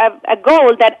pursue a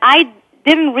goal that I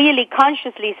didn't really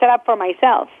consciously set up for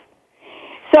myself.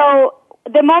 So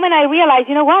the moment I realize,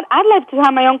 you know what, I'd love to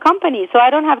have my own company, so I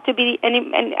don't have to be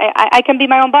I can be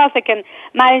my own boss, I can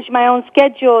manage my own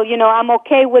schedule, I'm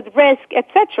okay with risk,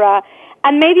 etc.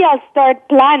 And maybe I'll start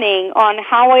planning on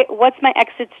what's my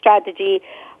exit strategy,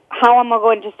 how am I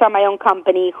going to start my own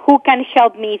company, who can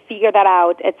help me figure that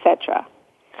out, etc.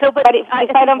 So, but if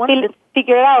I don't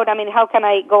figure it out, how can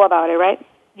I go about it, right?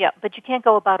 Yeah, but you can't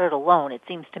go about it alone. It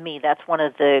seems to me that's one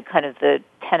of the kind of the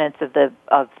tenets of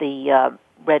the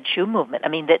Red Shoe movement.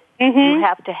 That you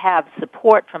have to have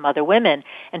support from other women.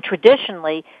 And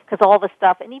traditionally, because all the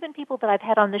stuff, and even people that I've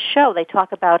had on the show, they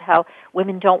talk about how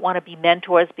women don't want to be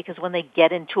mentors because when they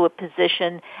get into a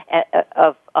position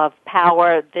of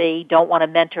power, they don't want to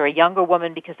mentor a younger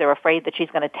woman because they're afraid that she's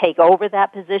going to take over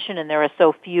that position, and there are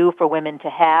so few for women to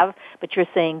have. But you're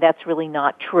saying that's really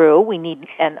not true. We need,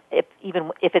 and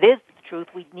even if it is the truth,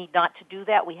 we need not to do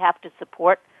that. We have to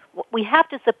support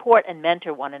and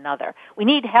mentor one another. We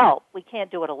need help. We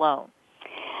can't do it alone.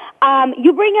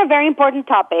 You bring a very important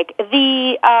topic.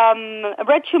 The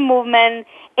Red Shoe movement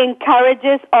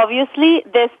encourages, obviously,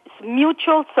 this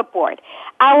mutual support.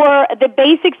 The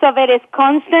basics of it is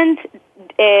constant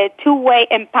two-way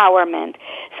empowerment.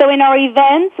 So in our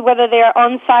events, whether they're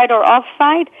on-site or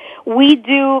off-site, we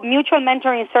do mutual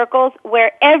mentoring circles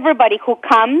where everybody who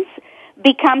comes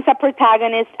becomes a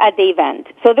protagonist at the event.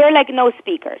 So they're like no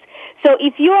speakers. So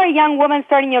if you are a young woman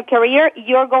starting your career,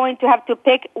 you're going to have to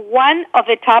pick one of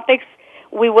the topics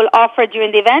we will offer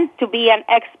during the event to be an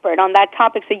expert on that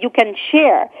topic so you can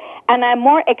share. And a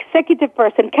more executive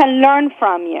person can learn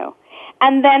from you.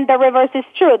 And then the reverse is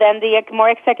true. Then the more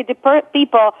executive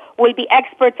people will be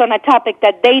experts on a topic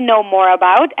that they know more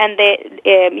about, and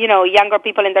the younger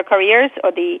people in their careers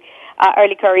or the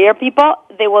early career people,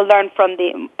 they will learn from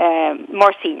the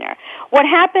more senior. What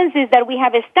happens is that we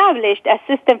have established a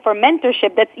system for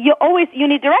mentorship that's always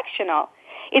unidirectional.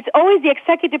 It's always the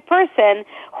executive person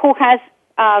who has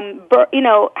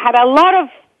had a lot of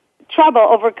trouble,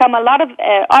 overcome a lot of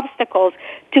obstacles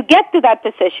to get to that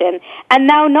position. And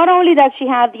now not only does she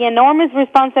have the enormous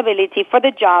responsibility for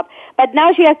the job, but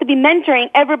now she has to be mentoring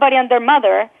everybody and their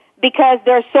mother because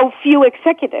there are so few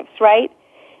executives, right?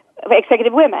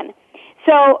 Executive women.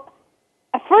 So,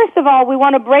 first of all, we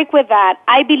want to break with that.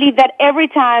 I believe that every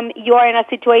time you're in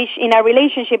a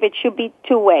relationship, it should be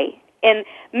two-way. And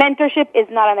mentorship is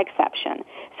not an exception.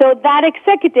 So that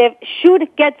executive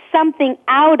should get something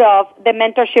out of the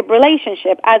mentorship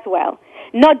relationship as well,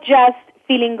 not just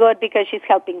feeling good because she's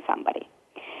helping somebody.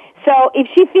 So if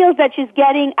she feels that she's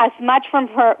getting as much from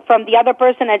the other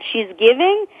person as she's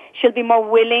giving, she'll be more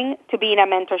willing to be in a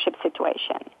mentorship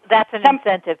situation. That's an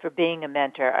incentive for being a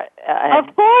mentor.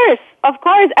 Of course.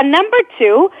 And number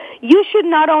two, you should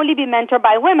not only be mentored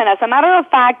by women. As a matter of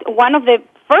fact, one of the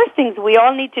first things we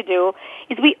all need to do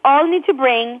is we all need to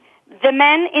bring the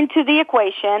men into the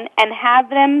equation and have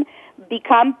them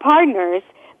become partners,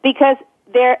 because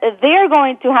they're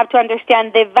going to have to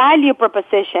understand the value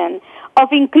proposition of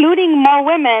including more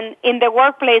women in the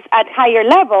workplace at higher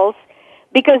levels,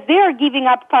 because they are giving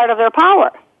up part of their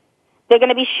power. They're going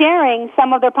to be sharing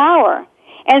some of their power.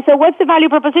 And so what's the value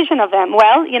proposition of them?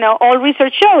 Well, all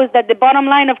research shows that the bottom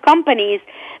line of companies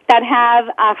that have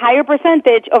a higher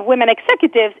percentage of women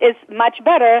executives is much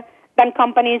better than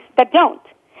companies that don't.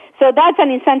 So that's an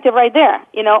incentive right there.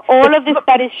 All of the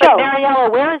studies show. But Mariella,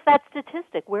 where is that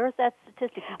statistic? You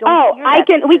don't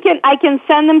I can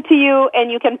send them to you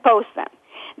and you can post them.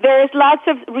 There is lots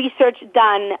of research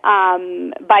done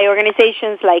by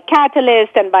organizations like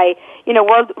Catalyst and by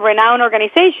world-renowned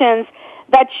organizations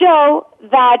that show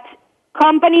that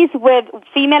companies with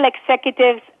female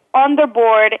executives on their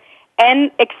board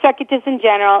and executives in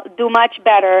general do much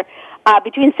better,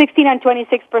 between 16 and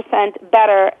 26%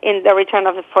 better in the return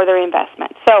for their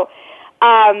investment. So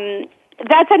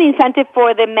that's an incentive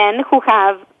for the men who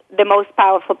have the most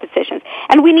powerful positions.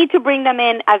 And we need to bring them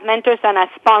in as mentors and as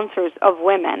sponsors of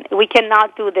women. We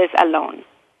cannot do this alone.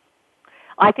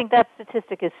 I think that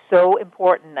statistic is so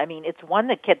important. I mean, it's one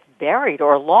that gets buried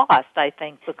or lost, I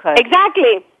think, because...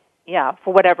 Exactly. Yeah,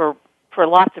 for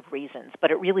lots of reasons,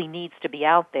 but it really needs to be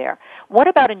out there. What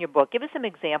about in your book? Give us some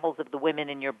examples of the women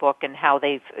in your book and how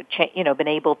they've, been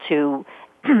able to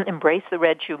embrace the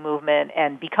Red Shoe movement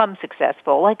and become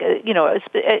successful, like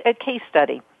a case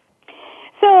study.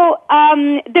 So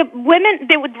the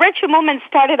Red Shoe movement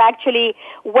started actually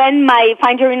when my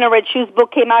Find Your Inner Red Shoes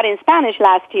book came out in Spanish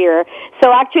last year.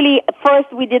 So actually,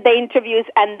 first we did the interviews,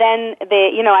 and then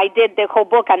I did the whole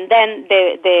book, and then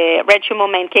the Red Shoe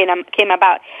movement came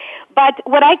about. But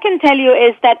what I can tell you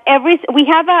is that we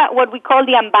have what we call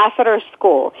the Ambassador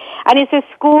School, and it's a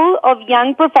school of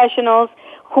young professionals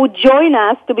who join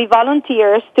us to be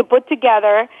volunteers to put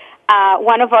together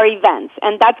one of our events,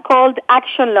 and that's called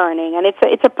Action Learning, and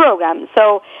it's a program.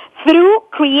 So through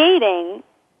creating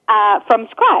from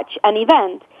scratch an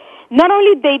event, not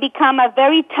only they become a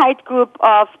very tight group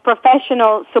of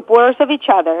professional supporters of each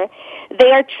other,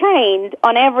 they are trained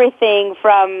on everything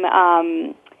from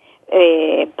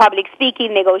public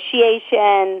speaking,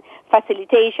 negotiation,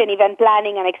 facilitation, event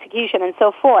planning, and execution, and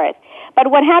so forth.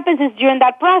 But what happens is during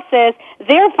that process,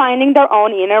 they're finding their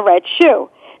own inner red shoe.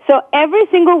 So every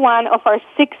single one of our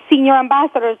 6 senior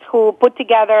ambassadors who put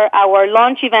together our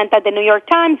launch event at the New York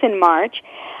Times in March,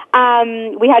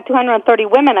 we had 230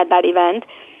 women at that event.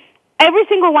 Every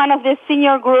single one of this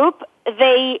senior group,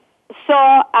 they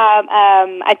saw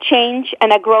a change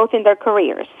and a growth in their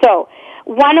careers. So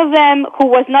one of them, who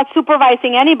was not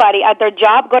supervising anybody at their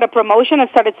job, got a promotion and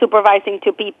started supervising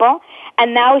 2 people.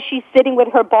 And now she's sitting with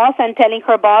her boss and telling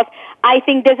her boss, I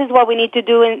think this is what we need to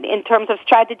do in terms of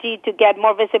strategy to get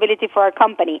more visibility for our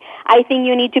company. I think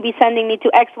you need to be sending me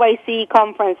to XYZ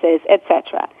conferences,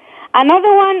 etc.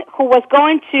 Another one who was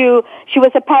she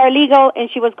was a paralegal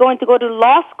and she was going to go to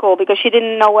law school because she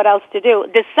didn't know what else to do,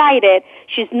 decided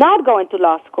she's not going to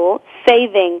law school,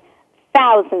 saving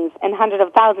thousands and hundreds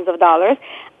of thousands of dollars.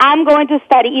 I'm going to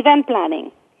study event planning.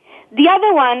 The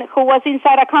other one, who was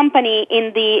inside a company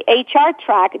in the HR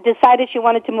track, decided she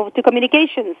wanted to move to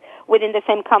communications within the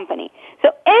same company.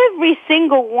 So every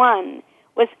single one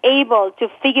was able to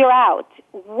figure out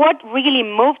what really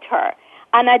moved her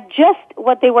and adjust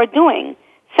what they were doing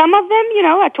Some of them,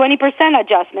 a 20%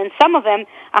 adjustment. Some of them,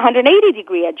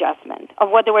 180-degree adjustment of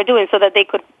what they were doing so that they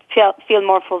could feel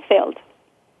more fulfilled.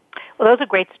 Well, those are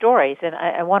great stories, and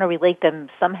I want to relate them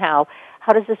somehow.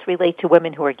 How does this relate to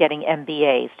women who are getting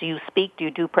MBAs? Do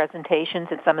you do presentations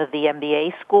at some of the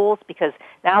MBA schools? Because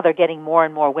now they're getting more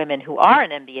and more women who are in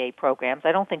MBA programs.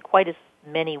 I don't think quite as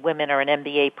many women are in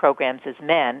MBA programs as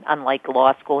men, unlike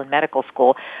law school and medical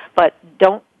school. But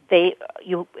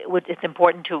it's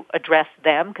important to address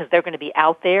them because they're going to be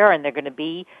out there and they're going to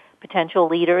be potential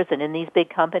leaders and in these big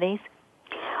companies?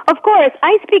 Of course,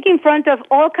 I speak in front of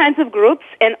all kinds of groups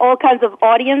and all kinds of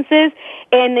audiences,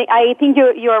 and I think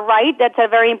you're right. That's a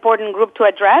very important group to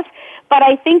address. But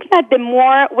I think that the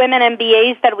more women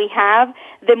MBAs that we have,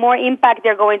 the more impact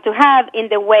they're going to have in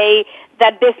the way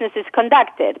that business is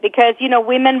conducted. Because,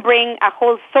 women bring a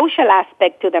whole social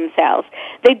aspect to themselves.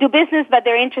 They do business, but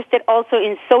they're interested also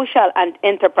in social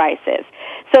enterprises.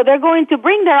 So they're going to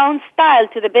bring their own style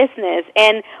to the business.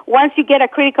 And once you get a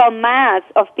critical mass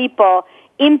of people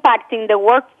impacting the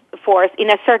workforce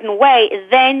in a certain way,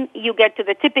 then you get to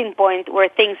the tipping point where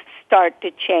things start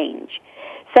to change.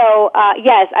 So,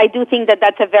 yes, I do think that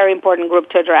that's a very important group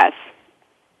to address.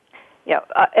 Yeah,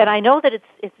 and I know that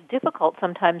it's difficult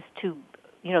sometimes to,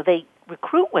 they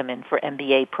recruit women for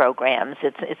MBA programs.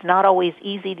 It's not always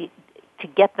easy to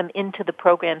get them into the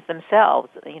programs themselves,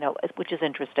 which is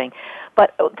interesting.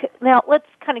 But now let's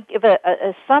kind of give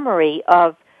a summary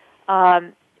of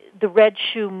the Red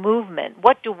Shoe movement.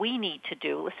 What do we need to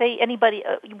do? Say anybody,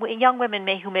 young women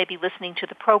who may be listening to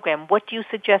the program, what do you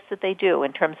suggest that they do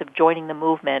in terms of joining the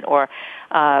movement or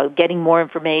getting more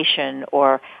information,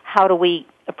 or how do we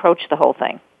approach the whole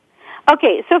thing?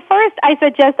 Okay, so first I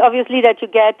suggest obviously that you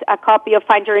get a copy of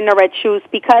Find Your Inner Red Shoes,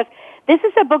 because this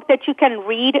is a book that you can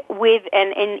read with,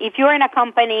 and if you're in a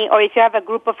company or if you have a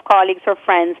group of colleagues or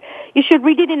friends, you should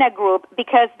read it in a group,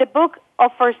 because the book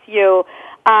offers you,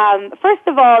 first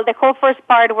of all, the whole first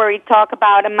part where we talk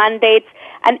about mandates,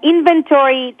 an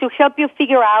inventory to help you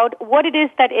figure out what it is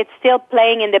that it's still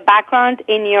playing in the background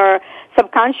in your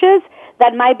subconscious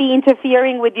that might be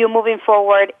interfering with you moving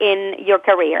forward in your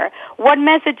career. What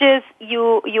messages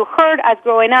you heard as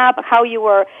growing up, how you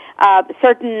were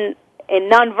certain in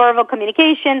nonverbal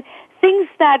communication, things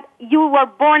that you were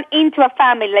born into a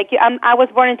family, like I was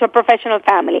born into a professional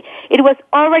family. It was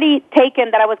already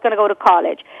taken that I was going to go to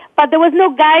college. But there was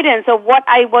no guidance of what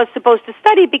I was supposed to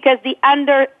study, because the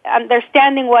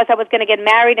understanding was I was going to get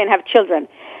married and have children.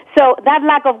 So that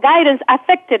lack of guidance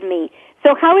affected me.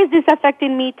 So how is this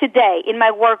affecting me today in my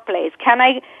workplace? Can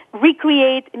I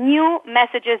recreate new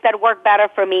messages that work better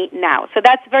for me now? So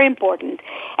that's very important.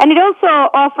 And it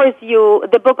also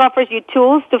the book offers you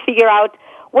tools to figure out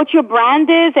what your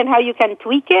brand is and how you can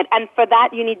tweak it. And for that,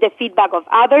 you need the feedback of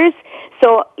others.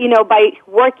 So, by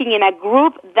working in a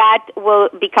group, that will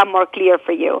become more clear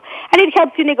for you. And it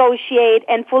helps you negotiate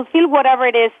and fulfill whatever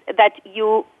it is that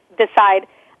you decide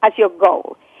as your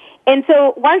goal. And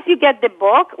so once you get the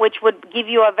book, which would give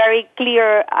you a very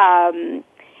clear,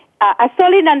 a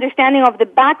solid understanding of the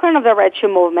background of the Red Shoe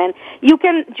movement, you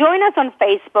can join us on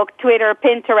Facebook, Twitter,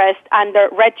 Pinterest under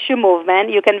Red Shoe Movement.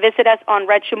 You can visit us on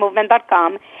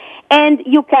redshoemovement.com, and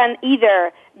you can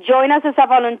either join us as a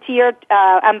volunteer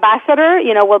ambassador.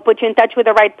 We'll put you in touch with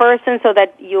the right person so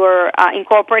that you're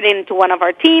incorporated into one of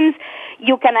our teams.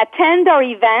 You can attend our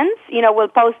events. We'll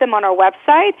post them on our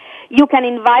website. You can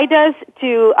invite us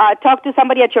to talk to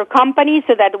somebody at your company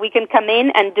so that we can come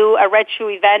in and do a Red Shoe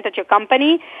event at your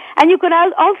company. And you can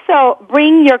also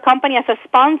bring your company as a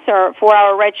sponsor for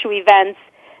our Red Shoe events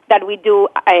that we do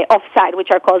off-site,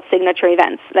 which are called signature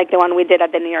events, like the one we did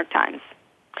at the New York Times.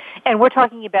 And we're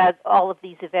talking about all of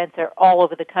these events are all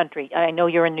over the country. I know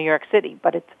you're in New York City,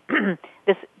 but it's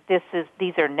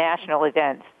these are national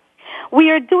events. We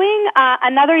are doing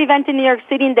another event in New York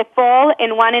City in the fall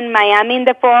and one in Miami in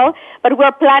the fall, but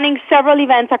we're planning several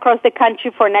events across the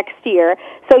country for next year.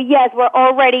 So yes, we're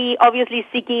already obviously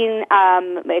seeking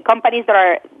companies that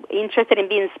are interested in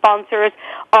being sponsors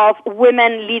of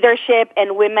women leadership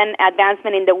and women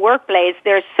advancement in the workplace.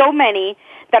 There's so many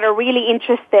that are really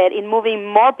interested in moving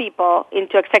more people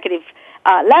into executive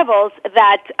levels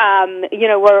that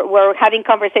we're having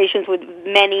conversations with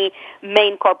many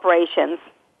main corporations.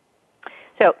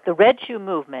 So the Red Shoe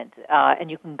Movement,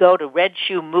 and you can go to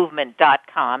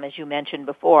redshoemovement.com, as you mentioned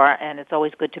before, and it's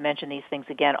always good to mention these things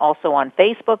again. Also on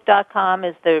Facebook.com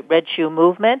is the Red Shoe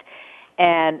Movement.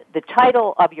 And the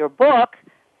title of your book,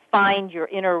 Find Your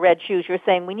Inner Red Shoes, you're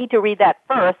saying we need to read that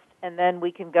first and then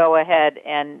we can go ahead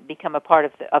and become a part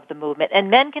of the movement.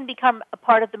 And men can become a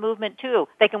part of the movement too.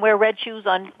 They can wear red shoes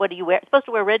on. What do you wear? Supposed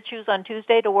to wear red shoes on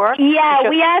Tuesday to work? Yeah,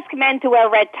 we ask men to wear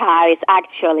red ties.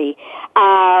 Actually,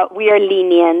 we are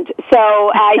lenient,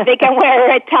 so they can wear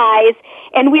red ties.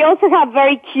 And we also have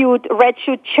very cute red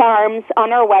shoe charms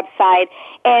on our website.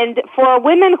 And for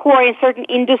women who are in certain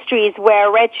industries where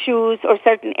red shoes, or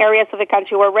certain areas of the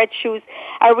country where red shoes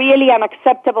are really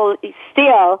unacceptable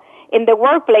still in the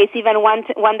workplace, even one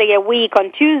day a week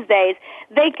on Tuesdays,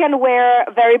 they can wear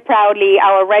very proudly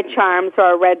our red charms,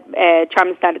 or red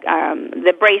charms, that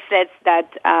the bracelets that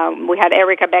we had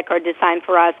Erica Becker design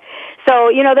for us.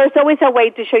 So, there's always a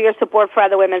way to show your support for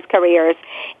other women's careers,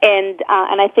 and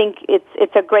I think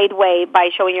it's a great way by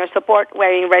showing your support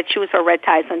wearing red shoes or red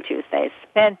ties on Tuesdays.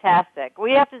 Fantastic.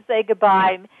 We have to say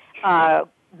goodbye.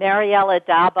 Mariela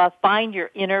Daba, find your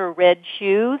inner red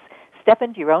shoes. Step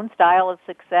into your own style of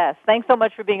success. Thanks so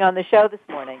much for being on the show this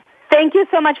morning. Thank you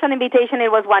so much for the invitation.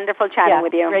 It was wonderful chatting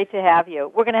with you. Great to have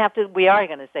you. We are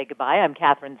going to say goodbye. I'm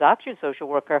Kathryn Zox, your social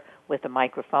worker with a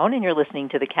microphone, and you're listening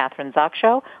to The Kathryn Zox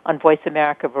Show on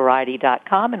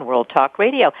VoiceAmericaVariety.com and World Talk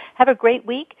Radio. Have a great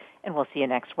week, and we'll see you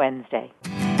next Wednesday.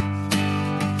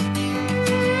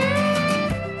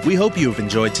 We hope you have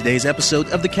enjoyed today's episode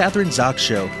of The Kathryn Zox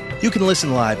Show. You can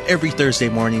listen live every Thursday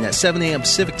morning at 7 a.m.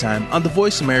 Pacific Time on the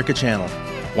Voice America channel.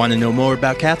 Want to know more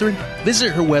about Kathryn?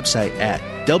 Visit her website at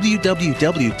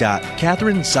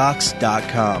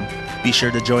www.kathrynzox.com. Be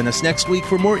sure to join us next week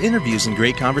for more interviews and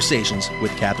great conversations with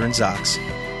Kathryn Zox.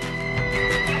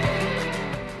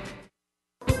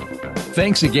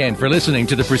 Thanks again for listening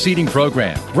to the preceding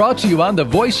program, brought to you on the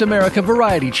Voice America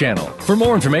Variety Channel. For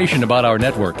more information about our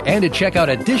network and to check out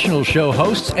additional show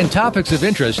hosts and topics of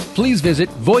interest, please visit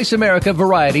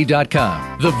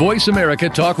VoiceAmericaVariety.com. The Voice America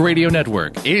Talk Radio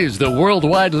Network is the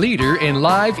worldwide leader in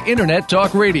live Internet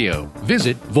talk radio.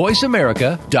 Visit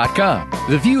VoiceAmerica.com.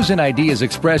 The views and ideas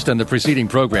expressed on the preceding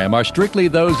program are strictly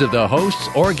those of the hosts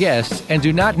or guests and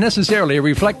do not necessarily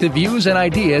reflect the views and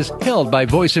ideas held by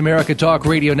Voice America Talk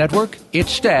Radio Network,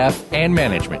 its staff, and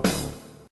management.